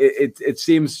it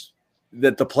seems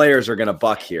that the players are going to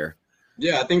buck here.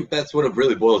 Yeah, I think that's what it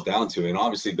really boils down to. And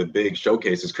obviously the big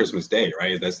showcase is Christmas Day,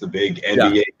 right? That's the big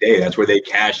NBA day. That's where they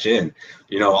cash in.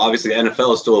 Obviously the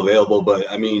NFL is still available, but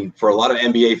I mean, for a lot of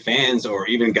NBA fans or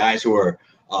even guys who are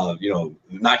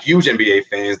not huge NBA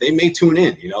fans, they may tune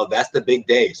in. That's the big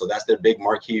day. So that's their big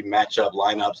marquee matchup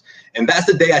lineups. And that's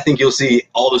the day I think you'll see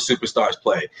all the superstars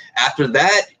play. After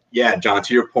that, yeah, John,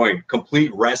 to your point,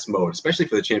 complete rest mode, especially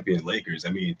for the champion Lakers. I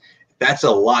mean, that's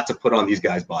a lot to put on these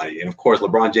guys' body. And of course,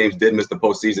 LeBron James did miss the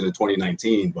postseason in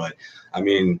 2019. But I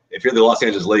mean, if you're the Los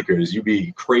Angeles Lakers, you'd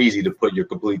be crazy to put your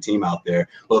complete team out there.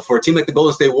 But for a team like the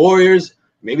Golden State Warriors,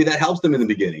 maybe that helps them in the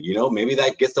beginning. Maybe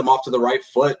that gets them off to the right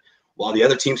foot while the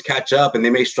other teams catch up, and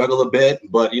they may struggle a bit,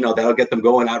 but that'll get them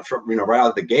going out right out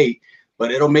of the gate.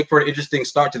 But it'll make for an interesting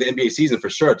start to the NBA season for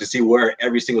sure, to see where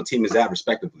every single team is at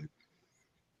respectively.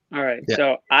 All right,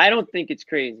 so I don't think it's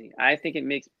crazy. I think it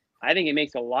makes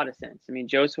a lot of sense. I mean,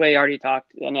 Josue already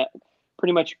talked, and I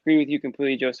pretty much agree with you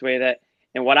completely, Josue. That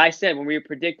and what I said when we were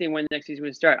predicting when the next season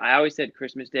would start, I always said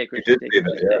Christmas Day.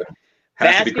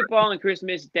 Basketball and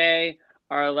Christmas Day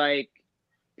are like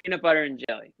peanut butter and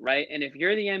jelly, right? And if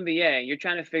you're the NBA, you're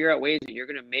trying to figure out ways that you're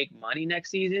going to make money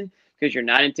next season because you're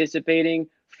not anticipating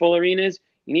full arenas.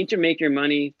 You need to make your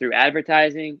money through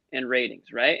advertising and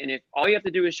ratings, right? And if all you have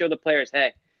to do is show the players,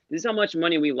 hey, this is how much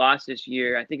money we lost this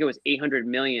year. I think it was $800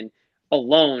 million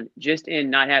alone just in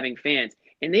not having fans.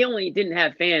 And they only didn't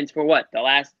have fans for the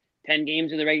last 10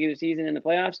 games of the regular season in the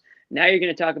playoffs. Now you're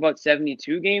going to talk about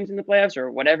 72 games in the playoffs or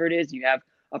whatever it is. You have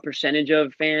a percentage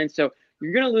of fans. So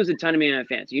you're going to lose a ton of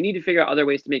fans. You need to figure out other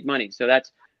ways to make money. So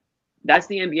that's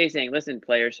the NBA saying, listen,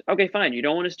 players, okay, fine. You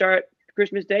don't want to start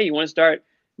Christmas Day. You want to start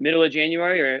middle of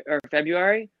January or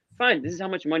February. Fine. This is how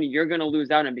much money you're going to lose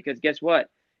out on, because guess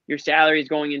what? Your salary is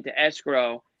going into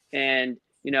escrow, and,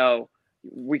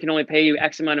 we can only pay you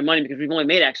X amount of money because we've only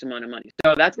made X amount of money.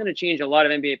 So that's going to change a lot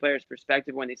of NBA players'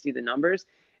 perspective when they see the numbers.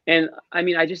 And I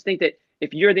mean, I just think that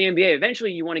if you're the NBA,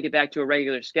 eventually you want to get back to a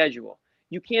regular schedule.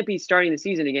 You can't be starting the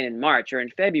season again in March or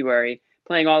in February,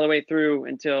 playing all the way through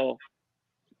until,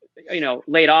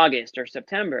 late August or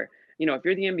September. If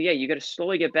you're the NBA, you got to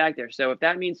slowly get back there. So if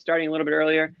that means starting a little bit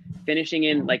earlier, finishing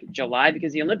in July,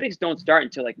 because the Olympics don't start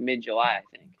until mid-July, I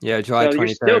think. Yeah, July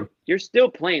 23rd. You're still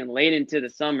playing late into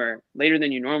the summer, later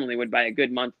than you normally would by a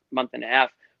good month and a half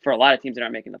for a lot of teams that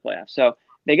aren't making the playoffs. So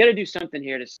they got to do something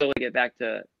here to slowly get back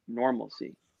to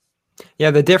normalcy. Yeah,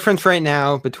 the difference right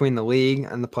now between the league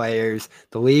and the players,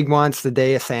 the league wants the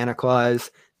day of Santa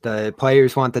Claus. The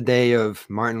players want the day of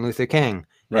Martin Luther King.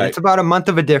 Right. It's about a month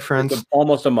of a difference.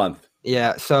 Almost a month.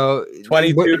 Yeah, so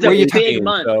 22. It's a big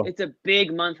month. So. It's a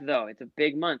big month, though. It's a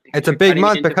big month. It's a big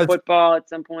month because football at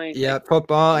some point. Yeah,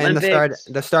 football Olympics.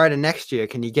 And the start of next year.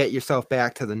 Can you get yourself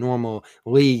back to the normal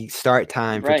league start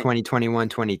time for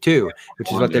 2021-22,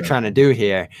 which is what they're trying to do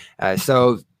here.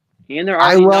 And they're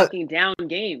already knocking down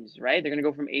games, right? They're going to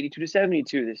go from 82 to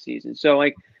 72 this season. So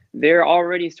they're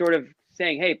already sort of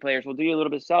saying, "Hey, players, we'll do you a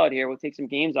little bit solid here. We'll take some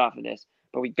games off of this,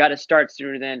 but we got to start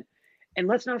sooner than." And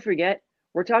let's not forget,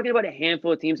 we're talking about a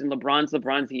handful of teams, and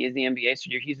LeBron's. He is the NBA, so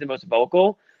he's the most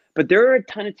vocal. But there are a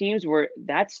ton of teams where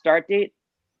that start date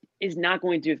is not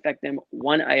going to affect them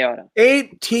one iota.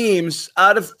 8 teams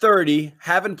out of 30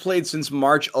 haven't played since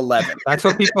March 11th. That's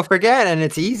what people forget, and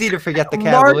it's easy to forget the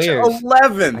Cavaliers. March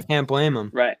 11th. I can't blame them.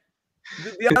 Right.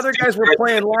 The other guys were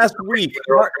playing last week.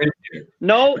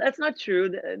 No, that's not true.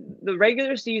 The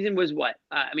regular season was what?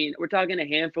 We're talking a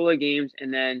handful of games,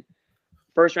 and then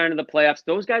first round of the playoffs.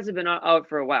 Those guys have been out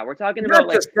for a while. We're talking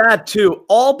about just that too.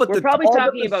 All but we're the probably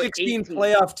talking about 16 18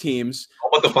 playoff teams. How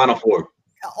about the Final Four?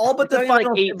 all but the Talking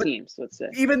final like 8 teams, let's say.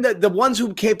 Even the ones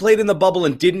who played in the bubble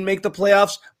and didn't make the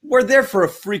playoffs were there for a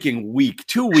freaking week,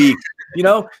 2 weeks.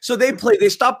 So they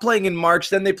stopped playing in March.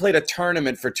 Then they played a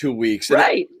tournament for 2 weeks.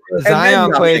 Right.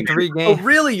 Zion played 3 games. So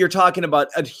really, you're talking about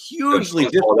a hugely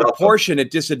disproportionate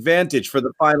disadvantage for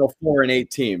the final 4 and 8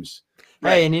 teams.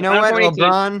 Hey, and you know what,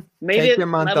 LeBron? Maybe take your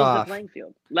month off.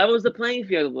 Levels the playing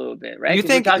field a little bit, right? You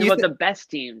think we're talking about the best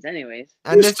teams, anyways.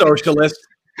 And this socialist.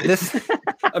 This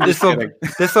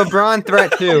LeBron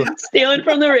threat too. Stealing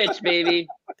from the rich, baby.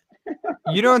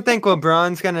 You don't think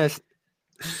LeBron's gonna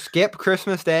skip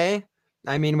Christmas Day?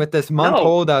 I mean, with this month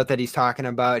holdout that he's talking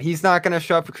about, he's not going to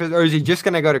show up for Christmas, or is he just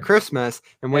going to go to Christmas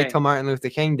and wait till Martin Luther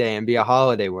King Day and be a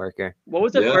holiday worker? What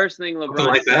was the first thing LeBron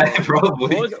like that, said?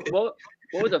 probably. What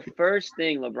was the first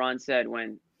thing LeBron said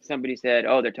when somebody said,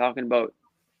 "Oh, they're talking about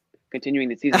continuing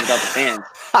the season without the fans"?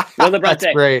 What did LeBron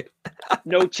say? Great.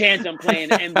 No chance I'm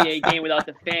playing an NBA game without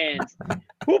the fans.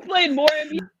 Who played more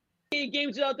NBA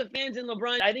games without the fans than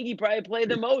LeBron? I think he probably played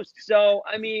the most. So,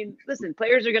 I mean, listen,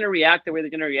 players are going to react the way they're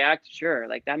going to react. Sure,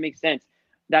 like that makes sense.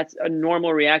 That's a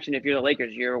normal reaction if you're the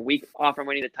Lakers. You're a week off from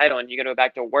winning the title and you're going to go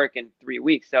back to work in 3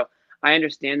 weeks. So I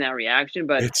understand that reaction,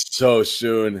 but it's so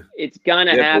soon. It's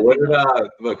gonna happen.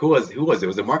 Look, who was it?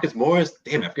 Was it Marcus Morris?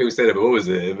 Damn, I forget who said it, but what was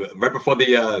it? Right before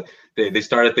they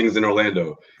started things in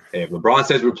Orlando. Hey, if LeBron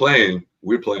says we're playing,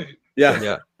 we're playing.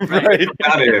 Yeah. Right.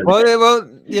 Well,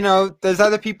 there's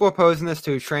other people opposing this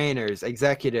too: trainers,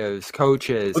 executives,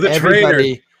 coaches, everybody.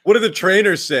 Trainers. What are the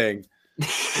trainers saying?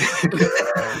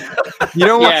 You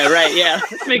don't want. Yeah, right. Yeah.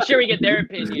 Let's make sure we get their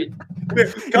opinion.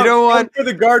 You don't want for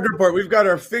the guard report. We've got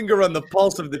our finger on the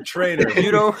pulse of the trainer.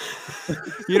 You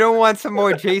don't want some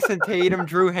more Jason Tatum,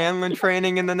 Drew Hanlon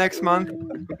training in the next month.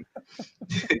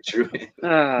 That's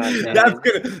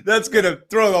gonna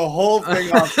throw the whole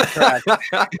thing off the track.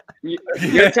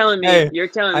 You're telling me. Hey, you're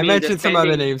telling me. I mentioned some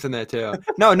other names in there too.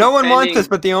 No one wants this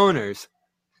but the owners.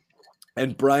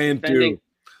 And Brian Dew,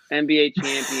 NBA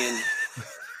champion.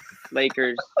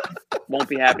 Lakers won't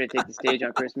be happy to take the stage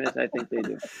on Christmas. I think they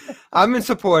do. I'm in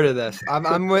support of this.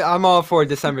 I'm all for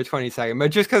December 22nd, but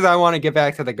just because I want to get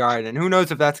back to the Garden. Who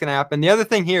knows if that's going to happen? The other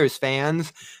thing here is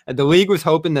fans. The league was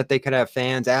hoping that they could have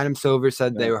fans. Adam Silver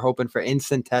said they were hoping for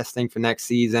instant testing for next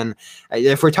season.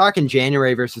 If we're talking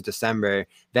January versus December,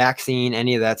 vaccine,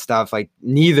 any of that stuff, like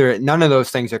none of those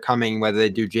things are coming, whether they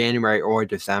do January or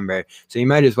December. So you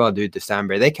might as well do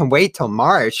December. They can wait till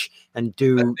March and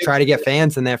try to get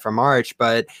fans in there for March.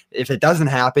 But if it doesn't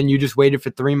happen, you just waited for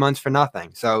 3 months for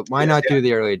nothing. So why not do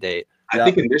the early date? I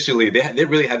think initially they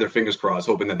really had their fingers crossed,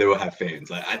 hoping that they will have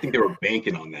fans. I think they were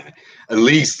banking on that. At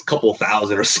least a couple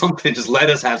thousand or something. Just let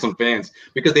us have some fans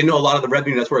because they know a lot of the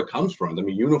revenue, that's where it comes from. I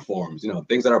mean, uniforms,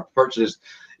 things that are purchased,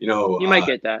 You might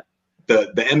get that.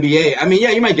 The NBA, I mean, yeah,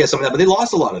 you might get some of that, but they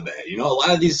lost a lot of that. A lot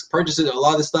of these purchases, a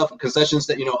lot of the stuff, concessions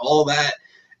that, all that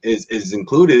is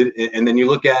included. And then you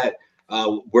look at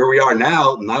where we are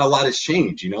now, not a lot has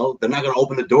changed. They're not going to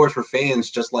open the doors for fans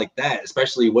just like that,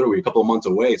 especially what are we, a couple of months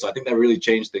away. So I think that really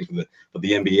changed things for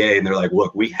the NBA. And they're like,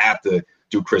 look, we have to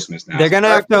do Christmas now. They're going to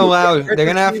have to allow. They're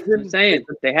going to have. I'm saying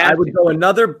they have. I would go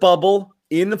another bubble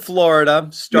in Florida,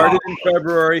 started in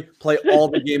February, play all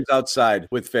the games outside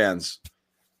with fans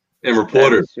and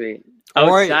reporters.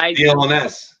 Outside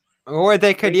CLNS. Or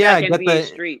they could, get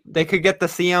they could get the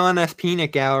CLNS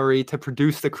peanut gallery to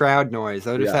produce the crowd noise.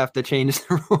 They'll just have to change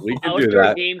the rules. We can do Outdoor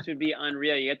that. games would be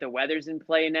unreal. You get the weather's in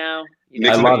play now.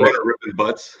 I love it. Ripping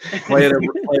butts. Play it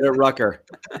at Rucker.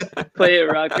 Play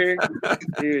it Rucker,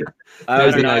 dude.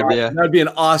 That would be an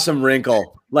awesome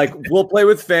wrinkle. Like we'll play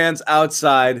with fans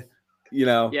outside.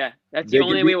 Yeah, that's the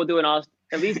only way we'll do an all.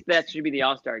 At least that should be the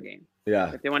All-Star game.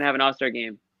 Yeah, if they want to have an All-Star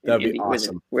game. That'd be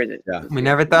awesome. Where is it? Yeah. We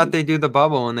never thought they'd do the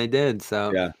bubble, and they did.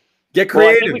 So get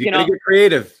creative. You gotta get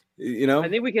creative. I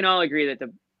think we can all agree that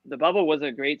the bubble was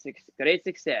a great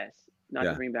success. Not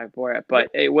to bring back Borat, but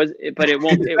it won't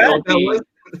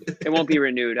be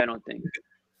renewed. I don't think.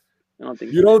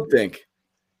 You don't think?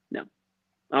 No,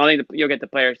 I don't think you'll get the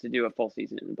players to do a full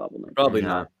season in the bubble. No. Probably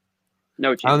not.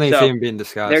 No chance. I don't think it's even being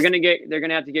discussed. They're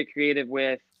gonna have to get creative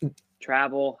with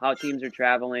travel, how teams are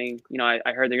traveling. I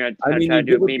heard they're going to try to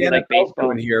do it maybe like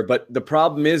baseball in here, but the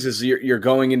problem is you're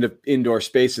going into indoor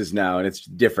spaces now, and it's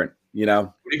different.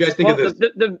 What do you guys think of this?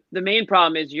 The main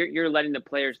problem is you're letting the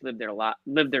players live their lives.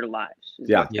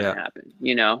 Yeah, gonna happen.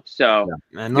 So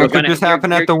and look what just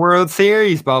happened at the World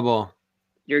Series bubble.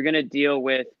 You're going to deal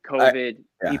with COVID,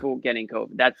 people getting COVID.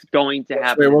 That's going to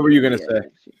happen. Wait, what were you going to say?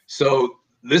 So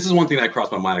this is one thing that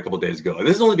crossed my mind a couple of days ago. And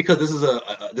this is only because this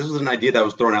was an idea that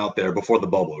was thrown out there before the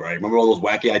bubble, right? Remember all those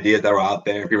wacky ideas that were out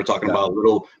there? People were talking about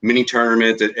little mini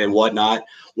tournaments and whatnot.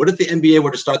 What if the NBA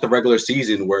were to start the regular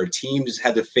season where teams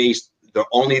had to face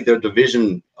their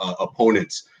division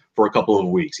opponents for a couple of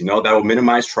weeks? You know, that would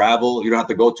minimize travel. You don't have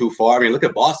to go too far. I mean, look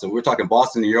at Boston. We were talking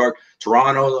Boston, New York,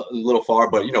 Toronto, a little far,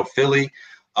 but, you know, Philly.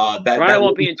 Toronto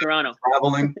won't be in Toronto.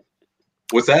 Traveling.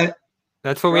 What's that?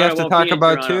 That's what we have to talk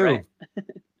about, too. Right?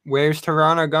 Where's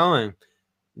Toronto going?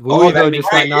 Louisville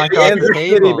just got knocked off the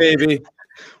table. Baby.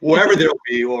 Wherever they'll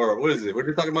be, or what is it? What are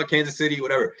you talking about? Kansas City,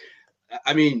 whatever.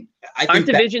 I mean, I aren't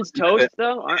think divisions toast,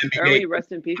 though? Aren't we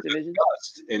rest in peace divisions?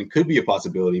 And could be a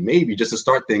possibility, maybe, just to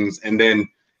start things and then,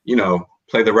 you know,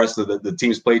 play the rest of the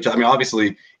teams play each other. I mean,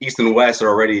 obviously, East and West are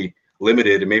already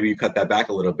limited, and maybe you cut that back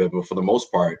a little bit, but for the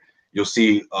most part, you'll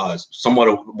see somewhat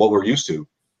of what we're used to.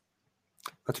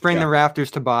 Let's bring the Raptors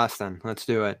to Boston. Let's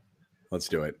do it. Let's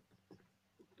do it.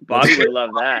 Bobby would love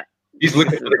that. He's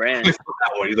looking for the brand. That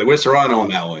one. He's like, where's Toronto on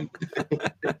that one?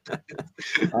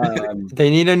 They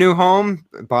need a new home.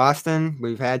 Boston.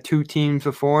 We've had 2 teams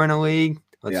before in a league.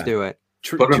 Let's do it.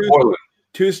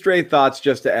 Two straight thoughts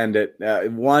just to end it.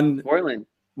 One, Portland.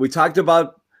 We talked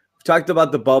about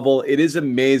the bubble. It is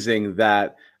amazing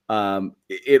that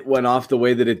it went off the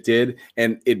way that it did,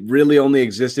 and it really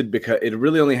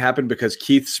only happened because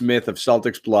Keith Smith of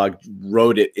Celtics blog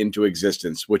wrote it into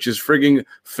existence, which is frigging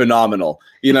phenomenal.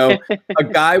 You know, a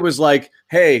guy was like,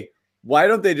 "Hey, why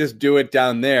don't they just do it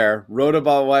down there?" Wrote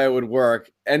about why it would work.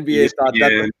 NBA thought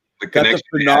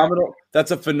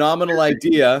that's a phenomenal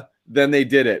idea. Then they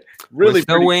did it. Really, we're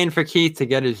still waiting for Keith to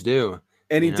get his due,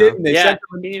 and he didn't. They sent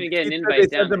him, he didn't even get an invite.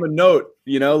 They sent him a note.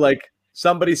 You know, like.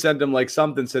 Somebody sent him like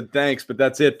something, said thanks, but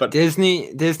that's it. But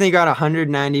Disney got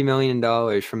 $190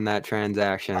 million from that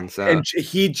transaction. So and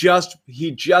he just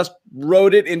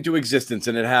wrote it into existence,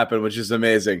 and it happened, which is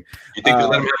amazing. You think they'll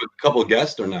let him have a couple of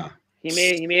guests or not?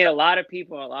 He made a lot of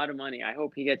people a lot of money. I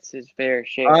hope he gets his fair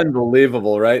share.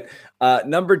 Unbelievable, right?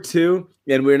 Number 2,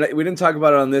 and we didn't talk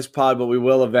about it on this pod, but we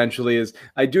will eventually. Is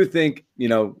I do think, you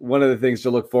know, one of the things to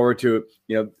look forward to.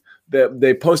 You know,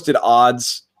 they posted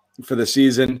odds for the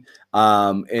season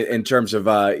in terms of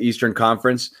Eastern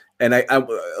Conference. And I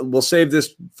will save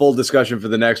this full discussion for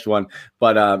the next one.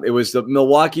 But it was the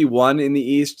Milwaukee won in the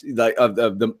East,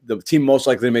 the team most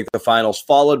likely to make the finals,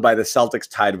 followed by the Celtics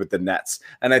tied with the Nets.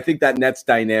 And I think that Nets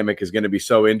dynamic is going to be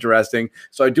so interesting.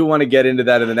 So I do want to get into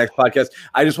that in the next podcast.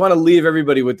 I just want to leave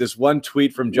everybody with this one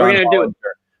tweet from John Hollinger.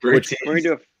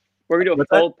 We're going to do a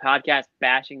full podcast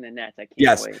bashing the Nets. I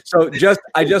can't wait. So just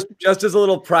as a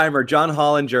little primer, John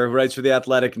Hollinger, who writes for The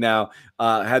Athletic now,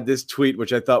 had this tweet,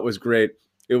 which I thought was great.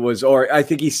 It was, or I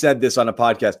think he said this on a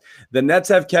podcast. The Nets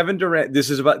have Kevin Durant. This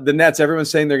is about the Nets. Everyone's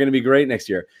saying they're going to be great next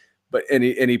year. But and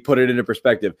he put it into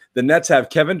perspective. The Nets have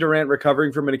Kevin Durant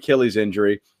recovering from an Achilles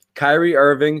injury, Kyrie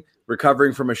Irving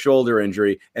recovering from a shoulder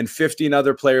injury, and 15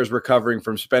 other players recovering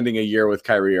from spending a year with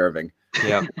Kyrie Irving.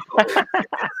 Yeah.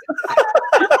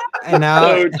 And now,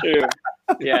 so true.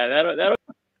 Yeah, that'll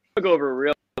go over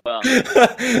real well.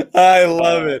 I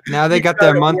love it. Now they got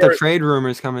their month of trade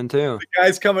rumors coming too. The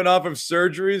guys coming off of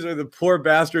surgeries are the poor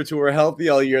bastards who were healthy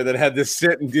all year that had to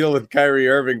sit and deal with Kyrie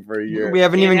Irving for a year. We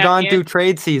haven't even gone through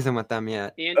trade season with them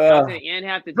yet. And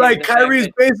have to right, Kyrie's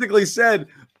basically said,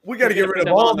 we got to get rid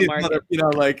of all these other, you know,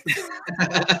 like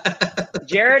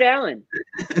Jared Allen.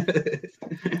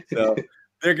 So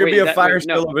there could be a fire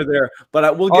still over there,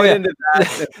 but we'll get into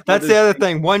that. That's the other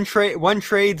thing. One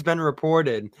trade's been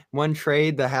reported. One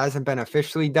trade that hasn't been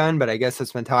officially done, but I guess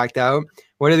it's been talked out.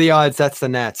 What are the odds that's the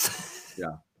Nets?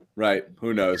 Yeah, right.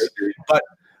 Who knows? But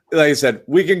like I said,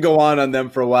 we can go on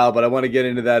them for a while, but I want to get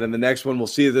into that in the next one. We'll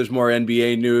see if there's more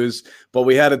NBA news, but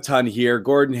we had a ton here.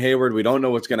 Gordon Hayward, we don't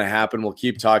know what's going to happen. We'll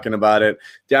keep talking about it.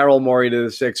 Daryl Morey to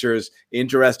the Sixers,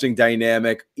 interesting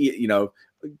dynamic. You know,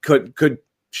 could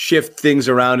shift things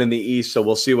around in the East, so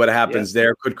we'll see what happens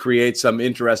there. Could create some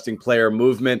interesting player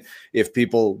movement if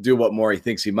people do what Morey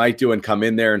thinks he might do and come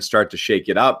in there and start to shake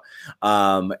it up.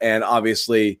 And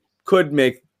obviously could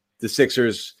make the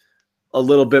Sixers a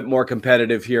little bit more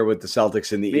competitive here with the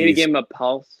Celtics in the East. Maybe give them a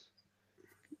pulse.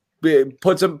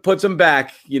 Puts them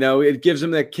back, you know, it gives them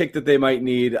that kick that they might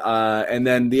need. And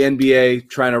then the NBA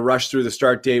trying to rush through the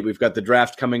start date. We've got the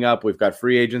draft coming up. We've got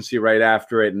free agency right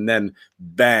after it. And then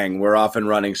bang, we're off and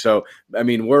running. So, I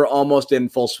mean, we're almost in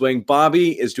full swing.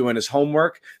 Bobby is doing his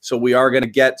homework. So we are going to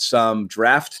get some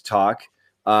draft talk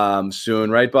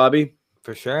soon, right, Bobby?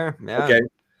 For sure. Yeah. Okay.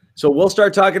 So we'll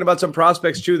start talking about some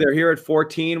prospects too. They're here at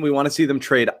 14. We want to see them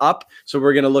trade up. So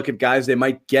we're going to look at guys they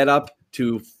might get up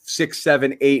to 6,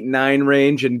 7, 8, 9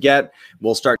 range and get.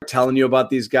 We'll start telling you about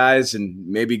these guys and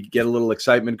maybe get a little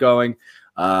excitement going.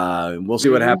 We'll see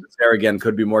what happens there. Again,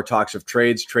 could be more talks of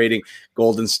trades, trading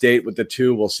Golden State with the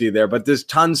 2. We'll see there. But there's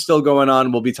tons still going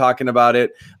on. We'll be talking about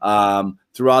it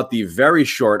throughout the very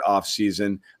short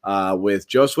offseason with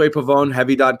Josue Pavone,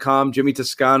 Heavy.com, Jimmy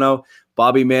Toscano,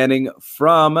 Bobby Manning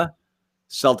from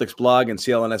Celtics Blog and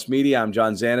CLNS Media. I'm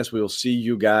John Zanis. We will see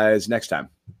you guys next time.